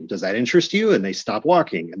theme. Does that interest you? And they stop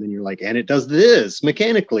walking. And then you're like, and it does this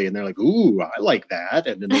mechanically. And they're like, ooh, I like that.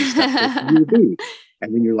 And then they step to your booth.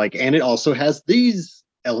 And then you're like, and it also has these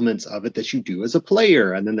elements of it that you do as a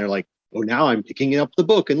player. And then they're like, oh, now I'm picking up the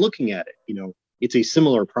book and looking at it. It's a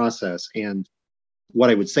similar process. And what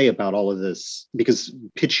I would say about all of this, because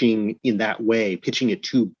pitching in that way, pitching it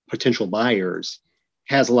to potential buyers,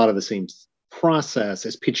 has a lot of the same process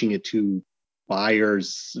as pitching it to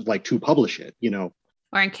buyers, like to publish it,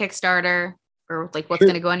 or in Kickstarter, or like what's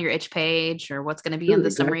going to go on your itch page, or what's going to be in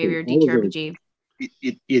the summary of your DTRPG.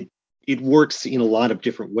 It works in a lot of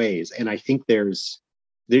different ways. And I think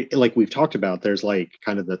like we've talked about, there's like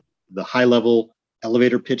kind of the high level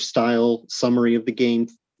elevator pitch style summary of the game,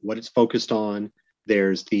 what it's focused on.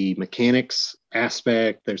 There's the mechanics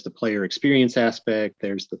aspect, there's the player experience aspect,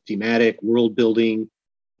 there's the thematic world building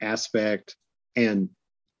aspect, and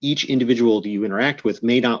each individual that you interact with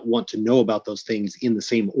may not want to know about those things in the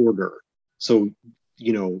same order. So,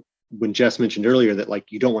 when Jess mentioned earlier that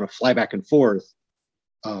like you don't want to fly back and forth,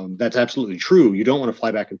 that's absolutely true. You don't want to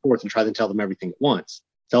fly back and forth and try to tell them everything at once.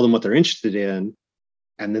 Tell them what they're interested in,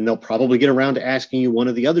 and then they'll probably get around to asking you one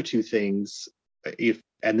of the other two things.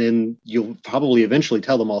 And then you'll probably eventually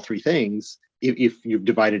tell them all three things if you've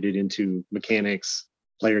divided it into mechanics,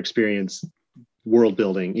 player experience, world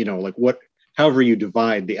building. Like however you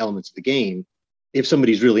divide the elements of the game. If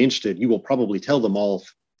somebody's really interested, you will probably tell them all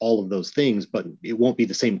of those things, but it won't be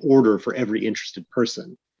the same order for every interested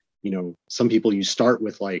person. Some people you start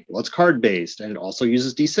with like, well, it's card based and it also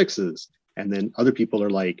uses D6s. And then other people are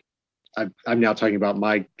like, I'm now talking about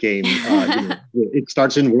my game. It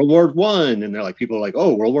starts in World War One, and they're like, people are like,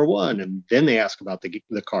 oh, World War One, and then they ask about the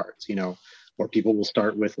cards. Or people will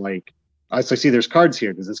start with like, I see there's cards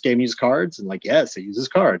here. Does this game use cards? And like, yes, it uses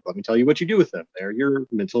cards. Let me tell you what you do with them. They're your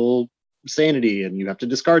mental sanity, and you have to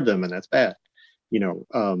discard them, and that's bad. I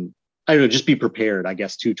don't know. Just be prepared, I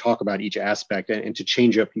guess, to talk about each aspect and to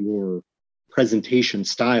change up your presentation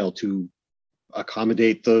style to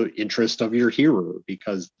accommodate the interest of your hearer,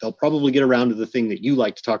 because they'll probably get around to the thing that you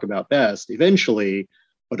like to talk about best eventually,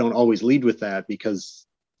 but don't always lead with that because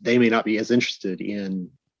they may not be as interested in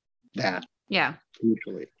that. Yeah.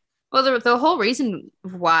 Usually. Well, the whole reason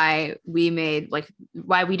why we did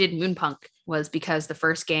Moonpunk was because the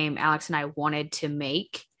first game Alex and I wanted to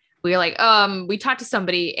make, we were like, we talked to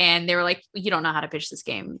somebody and they were like, you don't know how to pitch this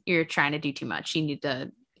game. You're trying to do too much. You need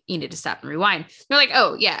to stop and rewind. We're like,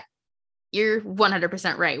 oh yeah, you're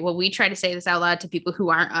 100% right. Well, we tried to say this out loud to people who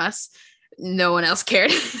aren't us. No one else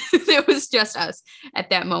cared. It was just us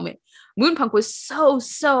at that moment. Moonpunk was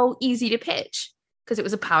so easy to pitch because it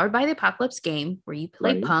was a powered by the apocalypse game where you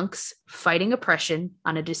play punks fighting oppression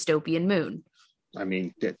on a dystopian moon. I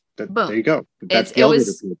mean, there you go.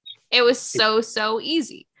 It was so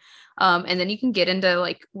easy. And then you can get into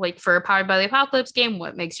like for a powered by the apocalypse game,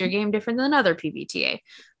 what makes your game different than another PBTA?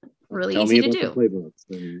 Really easy to do.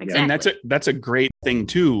 Exactly. And that's a great thing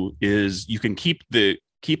too, is you can keep the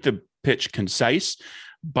pitch concise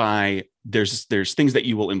by there's things that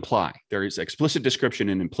you will imply. There is explicit description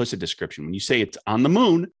and implicit description. When you say it's on the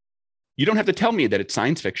moon, you don't have to tell me that it's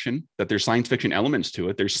science fiction, that there's science fiction elements to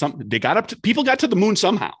it. There's people got to the moon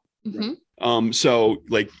somehow. Mm-hmm. So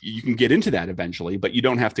like you can get into that eventually, but you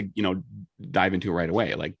don't have to, dive into it right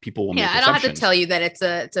away. Like people will make I don't have to tell you that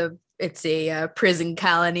it's a prison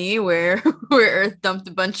colony where Earth dumped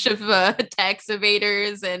a bunch of tax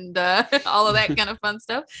evaders and all of that kind of fun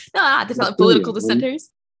stuff. No, I have to tell political dissenters.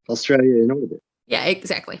 Australia in orbit. Yeah,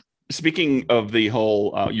 exactly. Speaking of the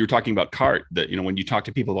whole, you were talking about when you talk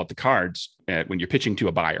to people about the cards, when you're pitching to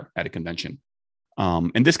a buyer at a convention.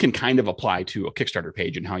 And this can kind of apply to a Kickstarter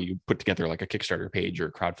page and how you put together like a Kickstarter page or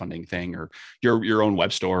a crowdfunding thing or your own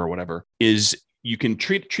web store or whatever, is you can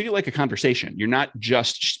treat it like a conversation. You're not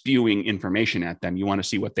just spewing information at them. You want to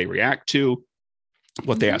see what they react to,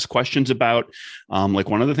 what they ask questions about. Like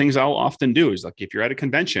one of the things I'll often do is like, if you're at a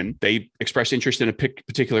convention, they express interest in a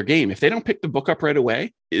particular game. If they don't pick the book up right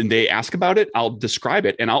away and they ask about it, I'll describe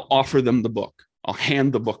it and I'll offer them the book. I'll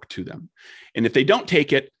hand the book to them. And if they don't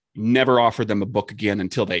take it, never offer them a book again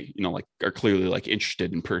until they, are clearly like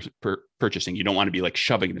interested in purchasing. You don't want to be like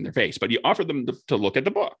shoving it in their face, but you offer them to look at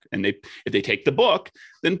the book. And if they take the book,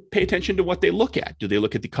 then pay attention to what they look at. Do they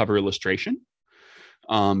look at the cover illustration?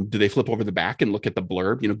 Do they flip over the back and look at the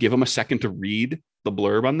blurb? Give them a second to read the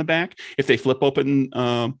blurb on the back. If they flip open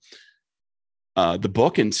the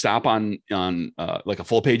book and stop on like a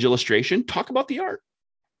full page illustration, talk about the art.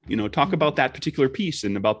 Talk about that particular piece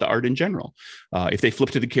and about the art in general. If they flip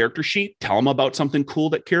to the character sheet, tell them about something cool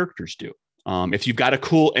that characters do. If you've got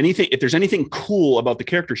if there's anything cool about the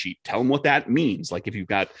character sheet, tell them what that means. Like if you've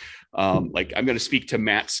got, like I'm going to speak to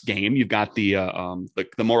Matt's game, you've got the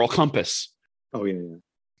moral compass. Oh yeah.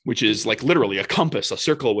 Which is like literally a compass, a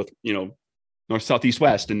circle with, north, south, east,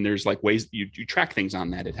 west. And there's like ways you track things on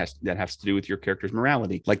that. That has to do with your character's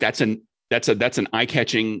morality. Like that's an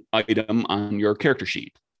eye-catching item on your character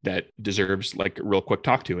sheet that deserves like a real quick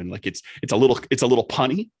talk to. And like, it's a little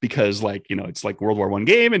punny because like, it's like World War I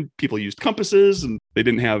game and people used compasses and they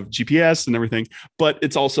didn't have GPS and everything, but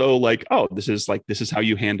it's also like, oh, this is how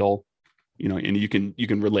you handle, and you can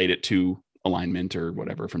relate it to alignment or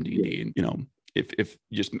whatever from D&D. And, if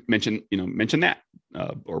you just mention that,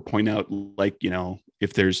 or point out like,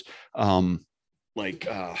 if there's for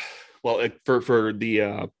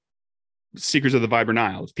the Seekers of the Vibrant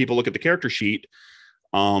Isle, if people look at the character sheet,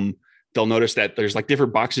 they'll notice that there's like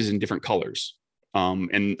different boxes in different colors.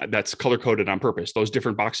 And that's color coded on purpose. Those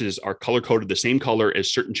different boxes are color coded the same color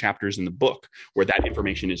as certain chapters in the book where that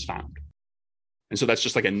information is found. And so that's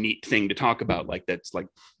just like a neat thing to talk about. That's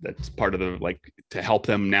part of the, like, to help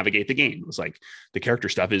them navigate the game. It's like the character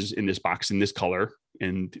stuff is in this box in this color,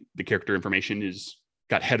 and the character information is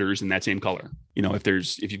got headers in that same color.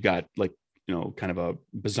 If you've got, like, kind of a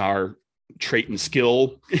bizarre trait and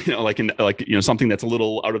skill, something that's a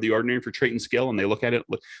little out of the ordinary for trait and skill, and they look at it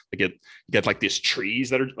like you get like these trees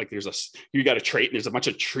that are like, you got a trait and there's a bunch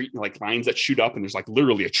of tree like lines that shoot up, and there's like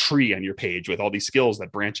literally a tree on your page with all these skills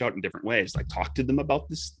that branch out in different ways. Like, talk to them about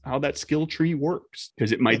this, how that skill tree works,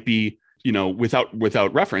 because it might be,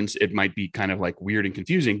 without reference, it might be kind of like weird and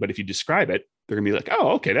confusing, but if you describe it, they're gonna be like,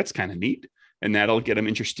 oh, okay, that's kind of neat. And that'll get them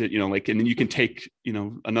interested, and then you can take,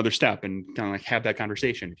 another step and kind of like have that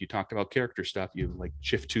conversation. If you talked about character stuff, you like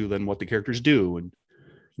shift to then what the characters do, and,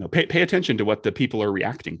 pay attention to what the people are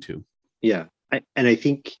reacting to. Yeah. I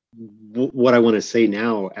think what I want to say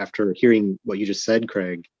now, after hearing what you just said,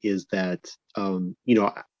 Craig, is that, I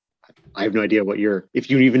have no idea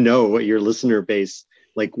if you even know what your listener base,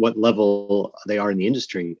 like what level they are in the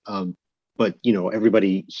industry. But,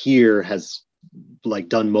 everybody here has like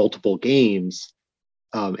done multiple games,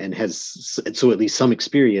 and has so at least some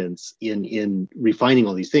experience in refining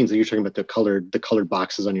all these things. You're talking about the colored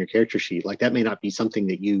boxes on your character sheet. Like, that may not be something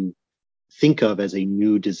that you think of as a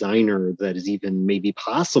new designer that is even maybe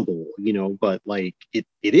possible, but like it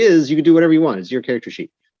is. You can do whatever you want. It's your character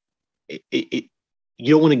sheet. You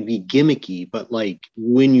don't want to be gimmicky, but like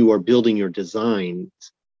when you are building your designs,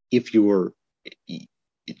 if you're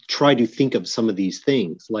try to think of some of these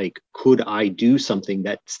things, like, could I do something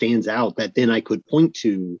that stands out that then I could point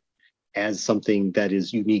to as something that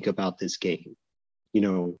is unique about this game?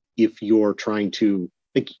 If you're trying to,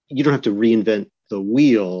 like, you don't have to reinvent the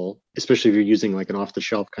wheel, especially if you're using like an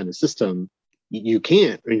off-the-shelf kind of system. You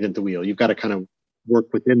can't reinvent the wheel. You've got to kind of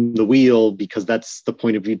work within the wheel, because that's the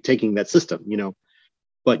point of you taking that system,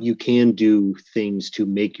 but you can do things to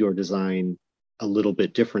make your design a little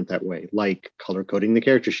bit different that way, like color coding the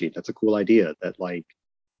character sheet. That's a cool idea. That, like,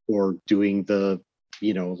 or doing the,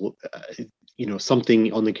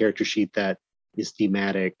 something on the character sheet that is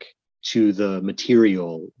thematic to the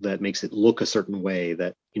material, that makes it look a certain way,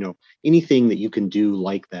 that, anything that you can do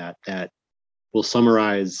like that will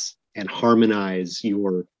summarize and harmonize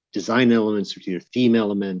your design elements or your theme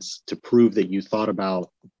elements to prove that you thought about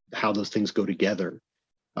how those things go together,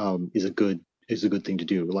 is a good thing to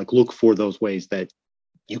do. Like, look for those ways that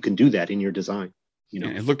you can do that in your design.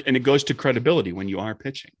 And it goes to credibility when you are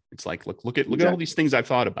pitching. It's like, look at all these things I've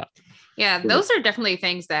thought about. Yeah, those are definitely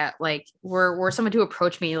things that, like, were someone to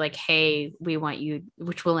approach me like, hey, we want you,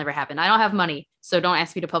 which will never happen. I don't have money, so don't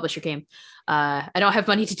ask me to publish your game. I don't have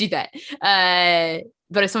money to do that.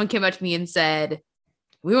 But if someone came up to me and said,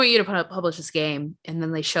 we want you to publish this game, and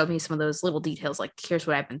then they showed me some of those little details, like, here's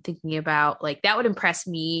what I've been thinking about, like, that would impress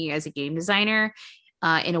me as a game designer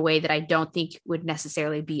in a way that I don't think would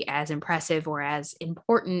necessarily be as impressive or as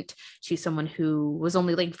important to someone who was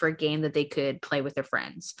only looking for a game that they could play with their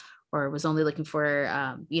friends, or was only looking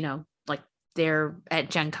for, like, they're at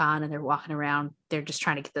Gen Con and they're walking around, they're just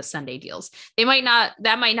trying to get those Sunday deals. That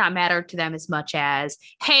might not matter to them as much as,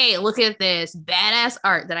 hey, look at this badass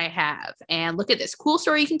art that I have, and look at this cool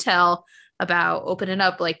story you can tell about opening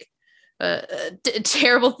up, like,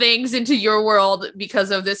 terrible things into your world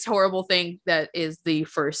because of this horrible thing that is the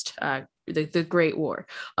first the Great War.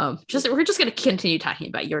 We're just going to continue talking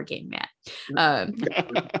about your game, Matt. I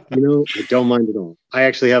don't mind at all. I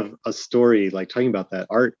actually have a story, like, talking about that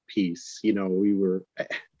art piece. I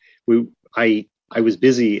was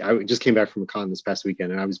busy. I just came back from a con this past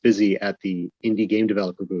weekend, and I was busy at the indie game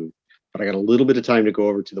developer booth, but I got a little bit of time to go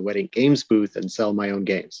over to the Wet Ink Games booth and sell my own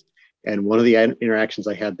games. And one of the interactions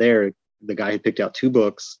I had there, the guy had picked out 2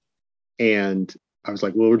 books, and I was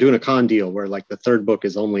like, well, we're doing a con deal where, like, the third book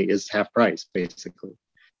is half price, basically.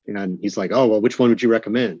 And he's like, oh, well, which one would you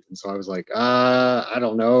recommend? And so I was like, I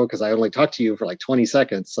don't know, because I only talked to you for like 20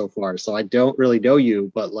 seconds so far, so I don't really know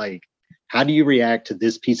you, but, like, how do you react to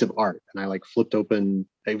this piece of art? And I, like, flipped open,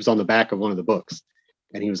 it was on the back of one of the books,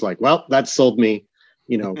 and he was like, well, that sold me,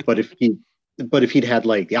 but if he'd had,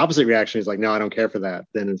 like, the opposite reaction, he's like, no, I don't care for that,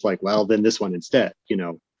 then it's like, well, then this one instead,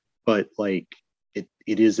 but, like,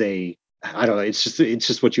 it is I don't know. It's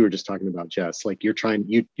just what you were just talking about, Jess. Like, you're trying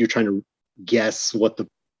to guess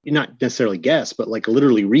not necessarily guess, but, like,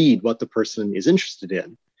 literally read what the person is interested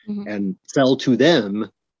in, mm-hmm. and sell to them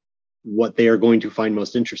what they are going to find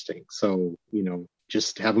most interesting. So,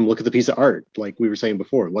 just have them look at the piece of art, like we were saying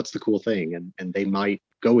before. What's the cool thing? And they might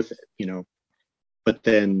go with it, But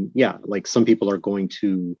then, yeah, like, some people are going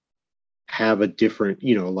to have a different,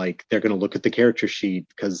 like, they're going to look at the character sheet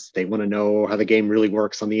because they want to know how the game really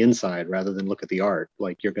works on the inside rather than look at the art.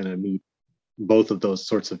 Like, you're going to meet both of those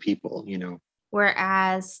sorts of people,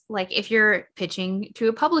 Whereas, like, if you're pitching to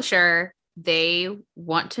a publisher, they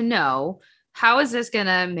want to know, how is this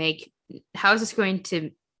going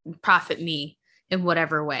to profit me in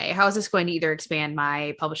whatever way? How is this going to either expand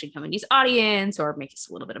my publishing company's audience or make us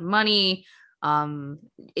a little bit of money?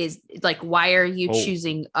 Is like, why are you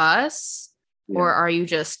choosing us? Yeah. Or are you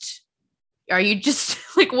just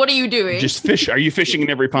like, what are you doing? Are you fishing in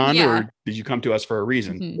every pond, or did you come to us for a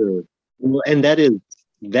reason? Mm-hmm. Well, and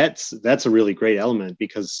that's a really great element,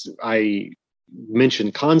 because I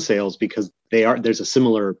mentioned con sales because there's a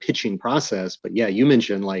similar pitching process, but yeah, you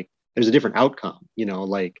mentioned like there's a different outcome,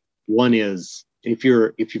 like one is if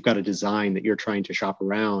you've got a design that you're trying to shop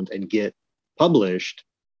around and get published,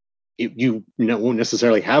 you won't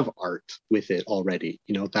necessarily have art with it already.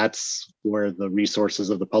 That's where the resources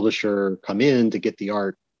of the publisher come in to get the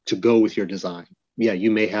art to go with your design. Yeah, you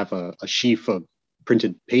may have a sheaf of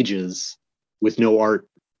printed pages with no art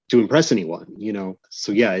to impress anyone,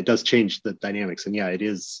 So yeah, it does change the dynamics. And yeah, it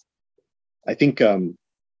is, I think in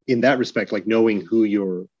that respect, like knowing who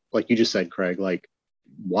you're, like you just said, Craig, like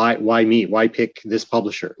why me? Why pick this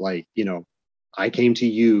publisher? Like, I came to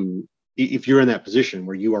you. If you're in that position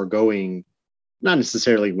where you are going, not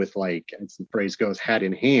necessarily with like, as the phrase goes, hat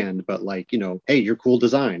in hand, but like, hey, you're cool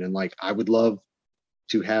design. And like, I would love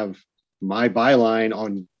to have my byline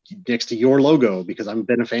on next to your logo because I've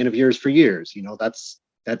been a fan of yours for years.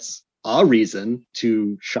 That's a reason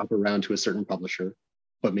to shop around to a certain publisher,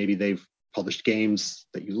 but maybe they've published games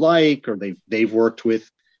that you like, or they've worked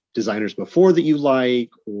with designers before that you like,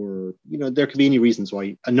 or, there could be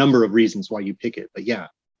a number of reasons why you pick it. But yeah,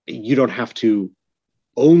 you don't have to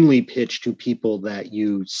only pitch to people that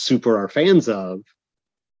you super are fans of,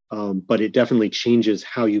 but it definitely changes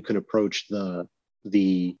how you can approach the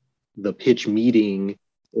pitch meeting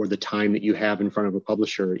or the time that you have in front of a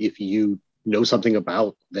publisher if you know something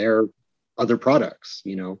about their other products.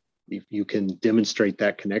 If you can demonstrate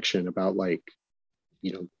that connection about like,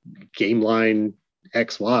 game line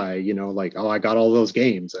XY, like, oh, I got all those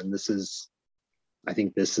games and I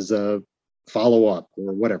think this is a follow-up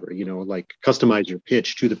or whatever, like customize your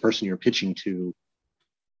pitch to the person you're pitching to,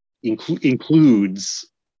 includes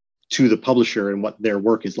to the publisher and what their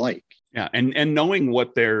work is like. Yeah. And knowing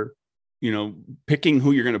what they're, picking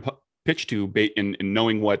who you're going to pitch to, and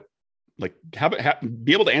knowing what, like,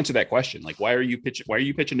 be able to answer that question. Like, why are you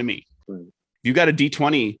pitching to me? Right. If you got a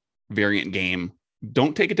D20 variant game,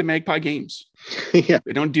 don't take it to Magpie Games. Yeah.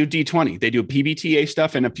 They don't do D20. They do PBTA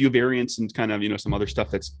stuff and a few variants and kind of, some other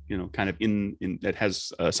stuff that's, kind of in that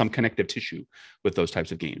has some connective tissue with those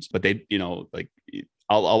types of games. But they, like,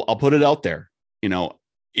 I'll put it out there,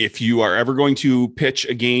 if you are ever going to pitch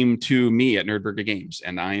a game to me at Nerdburger Games,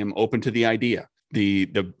 and I am open to the idea, the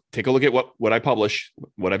take a look at what I publish,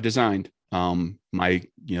 what I've designed. The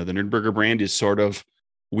Nerdburger brand is sort of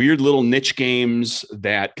weird little niche games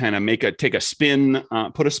that kind of take a spin,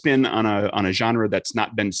 put a spin on a genre that's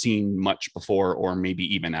not been seen much before, or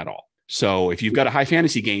maybe even at all. So if you've got a high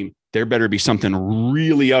fantasy game, there better be something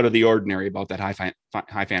really out of the ordinary about that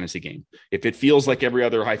high fantasy game. If it feels like every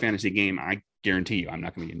other high fantasy game, I guarantee you I'm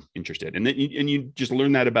not going to be interested. And then you just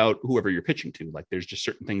learn that about whoever you're pitching to. Like, there's just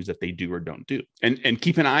certain things that they do or don't do. And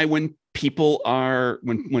keep an eye when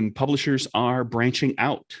publishers are branching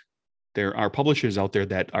out. There are publishers out there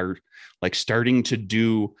that are like starting to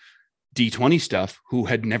do D20 stuff who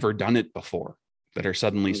had never done it before, that are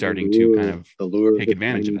suddenly starting to kind of take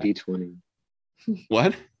advantage of that. D20.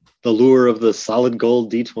 What? The lure of the solid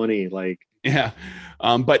gold D20, like. Yeah.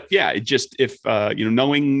 But yeah, it just, if,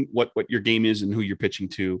 knowing what your game is and who you're pitching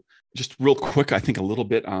to. Just real quick, I think a little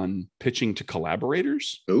bit on pitching to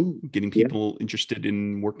collaborators. Ooh, getting people interested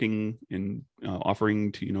in working and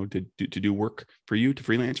offering to, to do work for you, to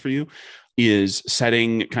freelance for you, is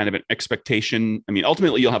setting kind of an expectation. I mean,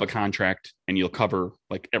 ultimately you'll have a contract and you'll cover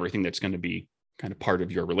like everything that's going to be kind of part of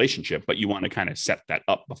your relationship, but you want to kind of set that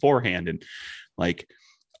up beforehand. And like,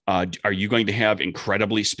 are you going to have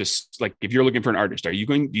incredibly specific, like if you're looking for an artist, do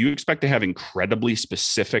you expect to have incredibly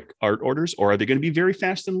specific art orders, or are they going to be very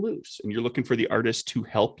fast and loose? And you're looking for the artist to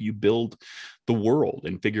help you build the world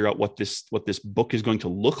and figure out what this book is going to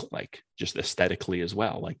look like, just aesthetically as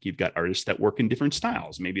well. Like, you've got artists that work in different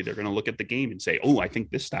styles. Maybe they're going to look at the game and say, oh, I think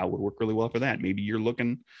this style would work really well for that. Maybe you're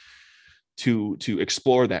looking to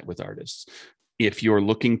explore that with artists. If you're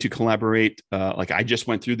looking to collaborate, like I just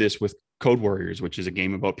went through this with Code Warriors, which is a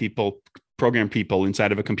game about program people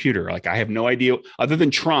inside of a computer. Like, I have no idea, other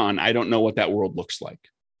than Tron, I don't know what that world looks like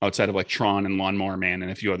outside of like Tron and Lawnmower Man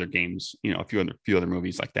and a few other games, a few other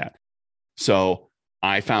movies like that. So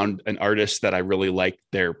I found an artist that I really like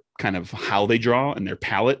their kind of how they draw and their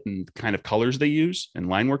palette and kind of colors they use and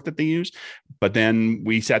line work that they use. But then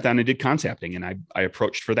we sat down and did concepting, and I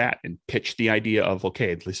approached for that and pitched the idea of,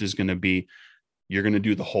 okay, this is going to be, you're going to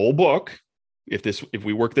do the whole book. If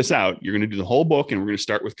we work this out, you're going to do the whole book, and we're going to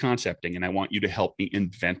start with concepting. And I want you to help me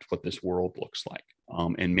invent what this world looks like,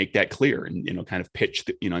 and make that clear, and kind of pitch,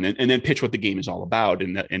 and then pitch what the game is all about,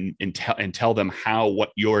 and tell them how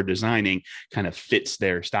what you're designing kind of fits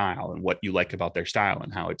their style and what you like about their style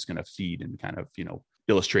and how it's going to feed and kind of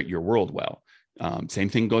illustrate your world well. Same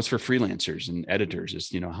thing goes for freelancers and editors.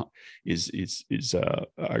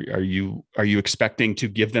 Are you expecting to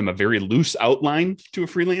give them a very loose outline to a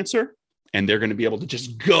freelancer, and they're going to be able to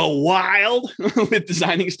just go wild with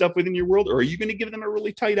designing stuff within your world? Or are you going to give them a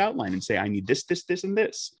really tight outline and say, I need this, this, this, and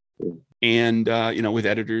this? And, with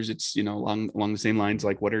editors, it's, along the same lines,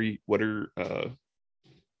 like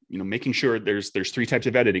making sure there's three types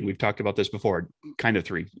of editing. We've talked about this before, kind of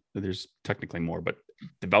three. There's technically more, but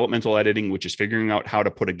developmental editing, which is figuring out how to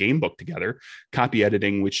put a game book together, copy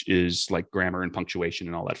editing, which is like grammar and punctuation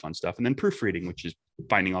and all that fun stuff. And then proofreading, which is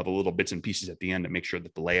finding all the little bits and pieces at the end to make sure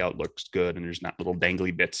that the layout looks good and there's not little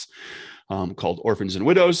dangly bits called orphans and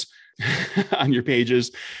widows on your pages.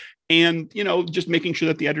 And, just making sure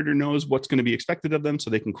that the editor knows what's going to be expected of them so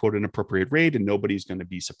they can quote an appropriate rate, and nobody's going to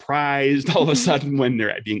be surprised all of a sudden when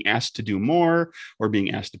they're being asked to do more or being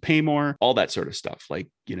asked to pay more, all that sort of stuff. Like,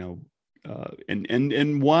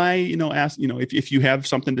 and why, ask, if you have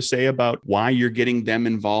something to say about why you're getting them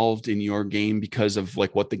involved in your game because of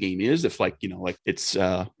like what the game is. If it's,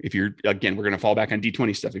 if you're, again, we're going to fall back on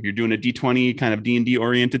D20 stuff. If you're doing a D20 kind of D&D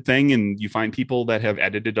oriented thing, and you find people that have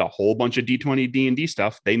edited a whole bunch of D20 D&D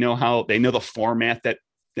stuff, they know the format that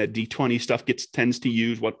D20 stuff tends to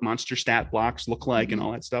use, what monster stat blocks look like and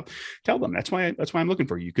all that stuff. Tell them that's why I'm looking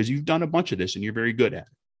for you, because you've done a bunch of this and you're very good at it.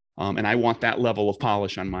 And I want that level of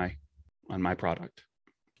polish on my product.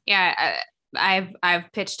 Yeah,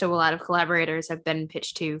 I've pitched to a lot of collaborators. I've been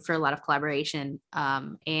pitched to for a lot of collaboration,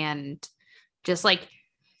 and just like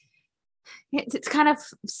it's kind of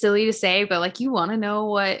silly to say, but like you want to know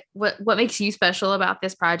what makes you special about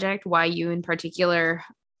this project, why you in particular,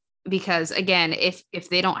 because again, if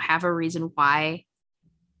they don't have a reason why,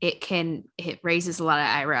 it raises a lot of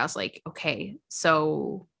eyebrows. Like, okay,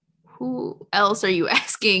 so who else are you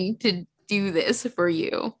asking to do this for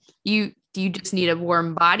you? Do you just need a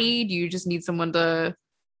warm body? Do you just need someone to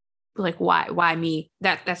like, why me?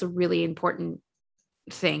 That's a really important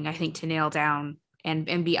thing, I think, to nail down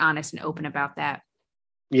and be honest and open about that.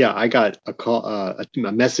 Yeah, I got a call, a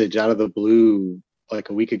message out of the blue like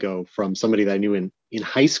a week ago from somebody that I knew in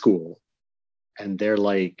high school, and they're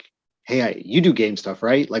like, "Hey, you do game stuff,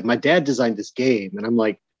 right? Like my dad designed this game," and I'm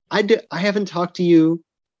like, I haven't talked to you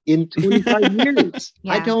in 25 years.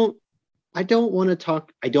 Yeah. I don't want to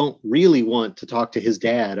talk. I don't really want to talk to his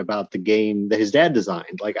dad about the game that his dad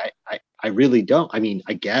designed. Like, I really don't. I mean,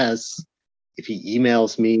 I guess if he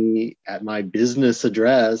emails me at my business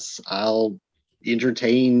address, I'll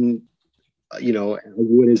entertain, I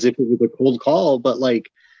would as if it was a cold call. But like,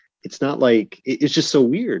 it's not like, it's just so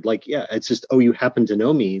weird. Like, yeah, it's just, oh, you happen to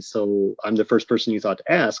know me, so I'm the first person you thought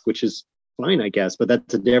to ask, which is fine, I guess. But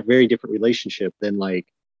that's a very different relationship than like,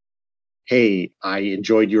 hey, I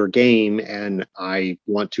enjoyed your game and I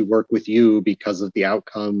want to work with you because of the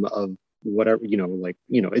outcome of whatever,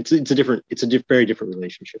 it's a very different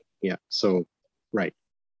relationship. Yeah. So, right.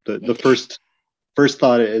 The first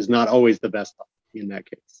thought is not always the best thought in that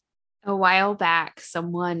case. A while back,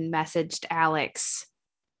 someone messaged Alex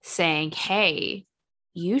saying, hey,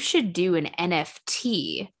 you should do an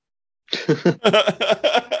NFT.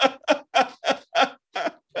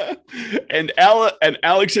 And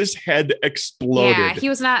Alex's head exploded. Yeah, he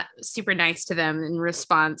was not super nice to them in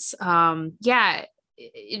response. You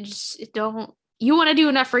want to do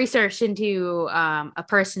enough research into a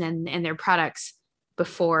person and their products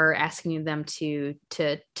before asking them to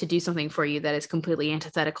do something for you that is completely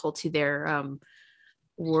antithetical to their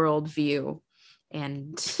worldview.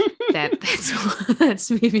 And that's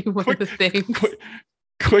maybe one of the things.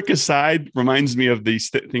 Quick aside, reminds me of the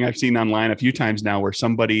thing I've seen online a few times now, where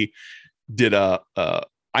somebody did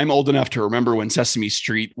I'm old enough to remember when Sesame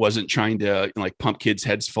Street wasn't trying to like pump kids'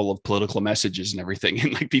 heads full of political messages and everything.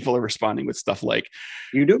 And like people are responding with stuff like,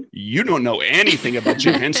 you don't know anything about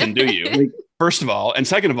Jim Henson, do you? First of all. And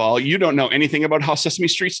second of all, you don't know anything about how Sesame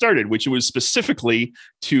Street started, which was specifically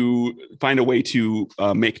to find a way to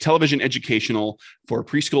make television educational for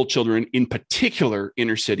preschool children, in particular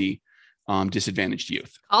inner city disadvantaged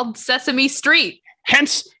youth. Called Sesame Street.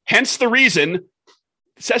 Hence the reason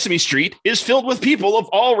Sesame Street is filled with people of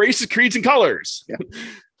all races, creeds, and colors, Yeah.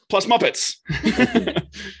 plus Muppets.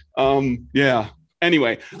 Yeah.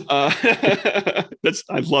 Anyway, I've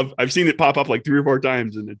seen it pop up like 3 or 4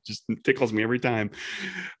 times, and it just tickles me every time.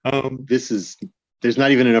 There's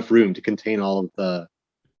not even enough room to contain all of the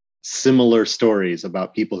similar stories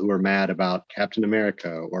about people who are mad about Captain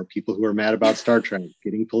America or people who are mad about Star Trek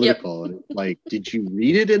getting political. Yep. And like, did you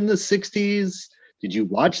read it in the 60s? Did you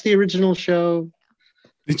watch the original show?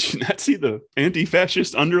 Did you not see the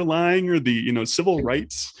anti-fascist underlying or the civil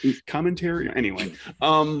rights commentary? Anyway,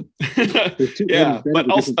 yeah,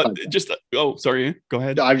 but also sorry, go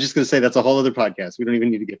ahead. No, I'm just going to say that's a whole other podcast. We don't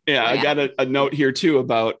even need to get. Yeah, I got a note here too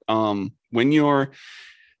about when you're.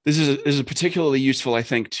 This is particularly useful, I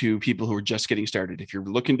think, to people who are just getting started. If you're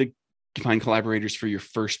looking to find collaborators for your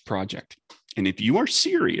first project, and if you are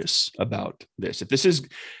serious about this, if this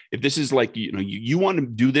is like you want to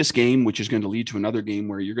do this game, which is going to lead to another game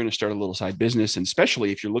where you're going to start a little side business, and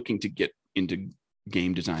especially if you're looking to get into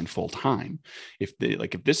game design full time, if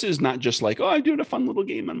this is not just like, oh, I'm doing a fun little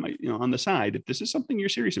game on my on the side, if this is something you're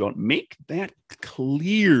serious about, make that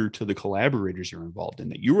clear to the collaborators you're involved in,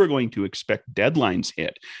 that you are going to expect deadlines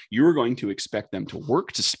hit, you are going to expect them to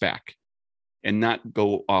work to spec and not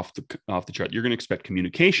go off the chart. You're going to expect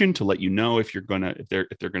communication to let you know if they're going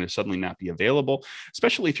to suddenly not be available,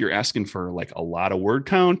 especially if you're asking for like a lot of word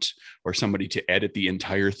count, or somebody to edit the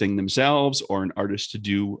entire thing themselves, or an artist to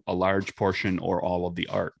do a large portion or all of the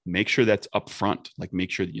art. Make sure that's upfront. Like,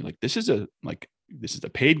 make sure that you this is a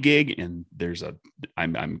paid gig, and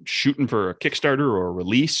I'm shooting for a Kickstarter or a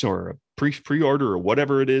release or a pre-order or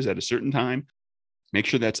whatever it is at a certain time. Make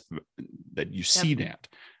sure that you see that.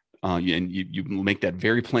 And you make that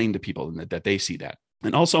very plain to people, and that they see that.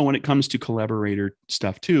 And also, when it comes to collaborator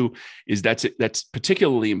stuff too, is that's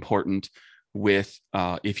particularly important with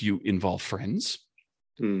if you involve friends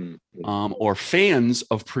or fans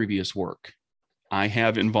of previous work. I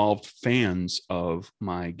have involved fans of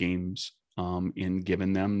my games in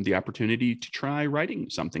giving them the opportunity to try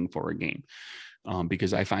writing something for a game.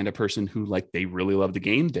 Because I find a person who they really love the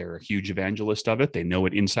game. They're a huge evangelist of it. They know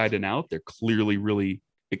it inside and out. They're clearly really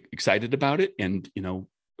excited about it, and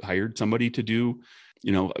hired somebody to do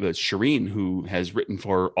Shireen, who has written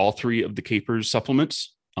for all 3 of the Capers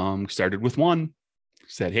supplements, started with one,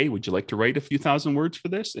 said, hey, would you like to write a few thousand words for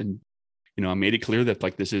this? And I made it clear that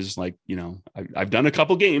this is I've done a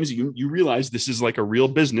couple games, you realize this is like a real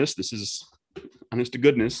business, this is honest to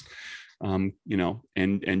goodness, and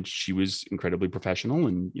she was incredibly professional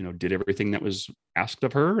and did everything that was asked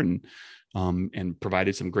of her, and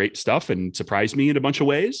provided some great stuff and surprised me in a bunch of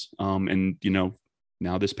ways. And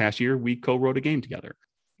now this past year we co-wrote a game together.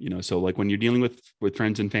 So when you're dealing with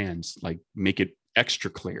friends and fans, make it extra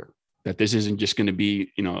clear that this isn't just going to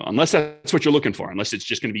be, unless that's what you're looking for, unless it's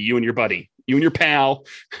just going to be you and your buddy, you and your pal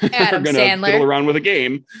Adam are going to fiddle around with a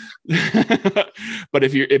game. But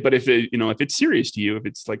if it's serious to you, if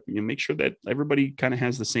it's make sure that everybody kind of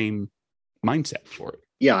has the same mindset for it.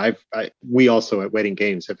 Yeah, we also at Wedding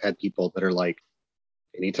Games have had people that are like,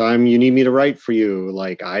 anytime you need me to write for you,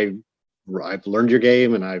 I've learned your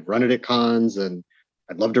game and I've run it at cons, and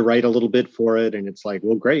I'd love to write a little bit for it. And it's like,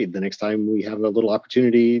 well, great. The next time we have a little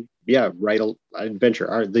opportunity, write an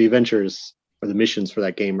adventure. The adventures or the missions for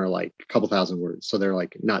that game are a couple thousand words, so they're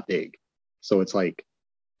not big. So it's great.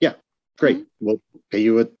 Mm-hmm. We'll pay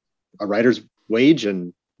you a writer's wage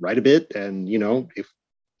and write a bit, and if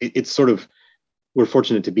it's sort of, we're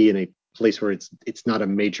fortunate to be in a place where it's not a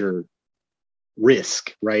major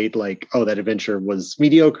risk, right? That adventure was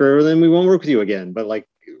mediocre, then we won't work with you again. But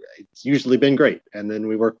it's usually been great. And then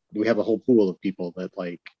we have a whole pool of people that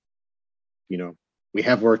we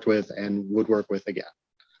have worked with and would work with again.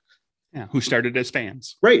 Yeah, who started as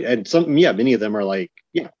fans. Right. And many of them are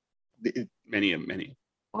many.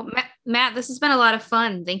 Well, Matt, this has been a lot of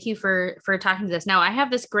fun. Thank you for talking to us. Now, I have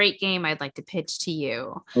this great game I'd like to pitch to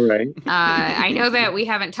you. All right. I know that we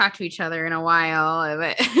haven't talked to each other in a while,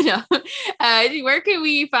 but where can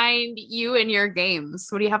we find you and your games?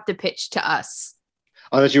 What do you have to pitch to us?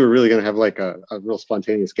 I thought you were really going to have a real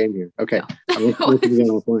spontaneous game here. Okay. No.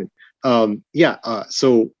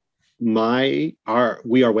 So we are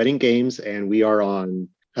Wedding Games, and we are on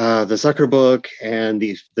the Zuckerbook and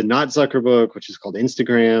the not Zuckerbook, which is called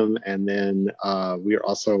Instagram. And then we are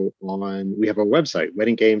also we have a website,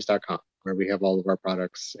 weddinggames.com, where we have all of our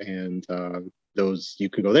products, and those you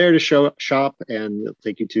can go there to shop, and it'll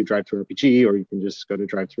take you to DriveThruRPG, or you can just go to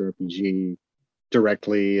DriveThruRPG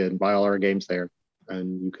directly and buy all our games there.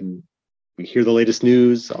 And you can hear the latest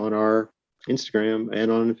news on our Instagram and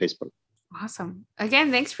on Facebook. Awesome.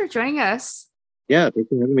 Again, thanks for joining us. Yeah, thanks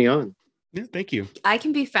for having me on. Yeah, thank you. I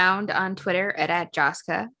can be found on Twitter at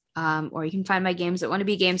Joska, or you can find my games at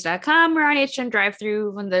wannabegames.com or on HN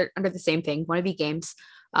Drive-Thru under the same thing, Wannabe Games.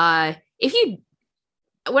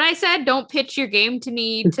 When I said don't pitch your game to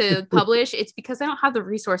me to publish, it's because I don't have the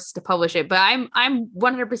resources to publish it, but I'm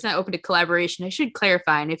 100% open to collaboration. I should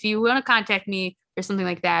clarify. And if you want to contact me or something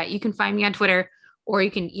like that, you can find me on Twitter or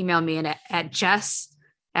you can email me at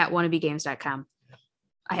jess@wannabegames.com.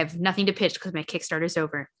 I have nothing to pitch because my Kickstarter is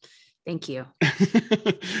over. Thank you.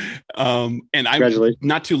 And I'm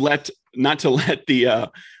not to let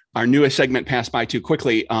the our newest segment pass by too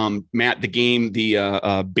quickly. Matt, the game,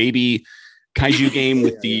 the baby kaiju game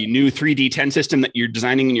with the new 3D 10 system that you're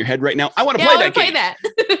designing in your head right now. I want to play that game. That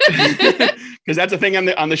because that's a thing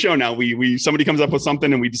on the show now. We somebody comes up with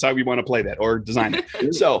something and we decide we want to play that or design it.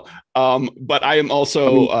 So, but I am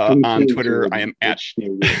also on Twitter. I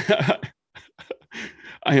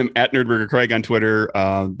am at Nerdburger Craig on Twitter.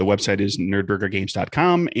 The website is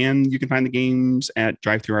nerdburgergames.com, and you can find the games at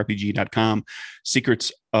drivethrurpg.com.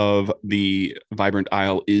 Secrets of the Vibrant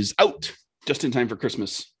Isle is out just in time for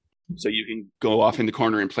Christmas. So you can go off in the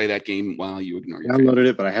corner and play that game while you ignore your downloaded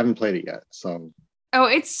it, but I haven't played it yet. So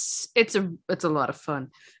it's a lot of fun.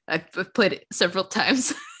 I've played it several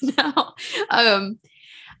times now.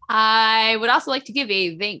 I would also like to give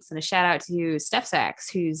a thanks and a shout out to Steph Sachs,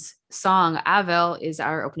 whose song Avel is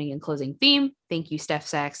our opening and closing theme. Thank you, Steph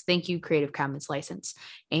Sachs. Thank you, Creative Commons license.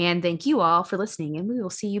 And thank you all for listening. And we will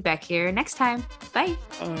see you back here next time. Bye.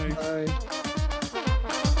 Bye.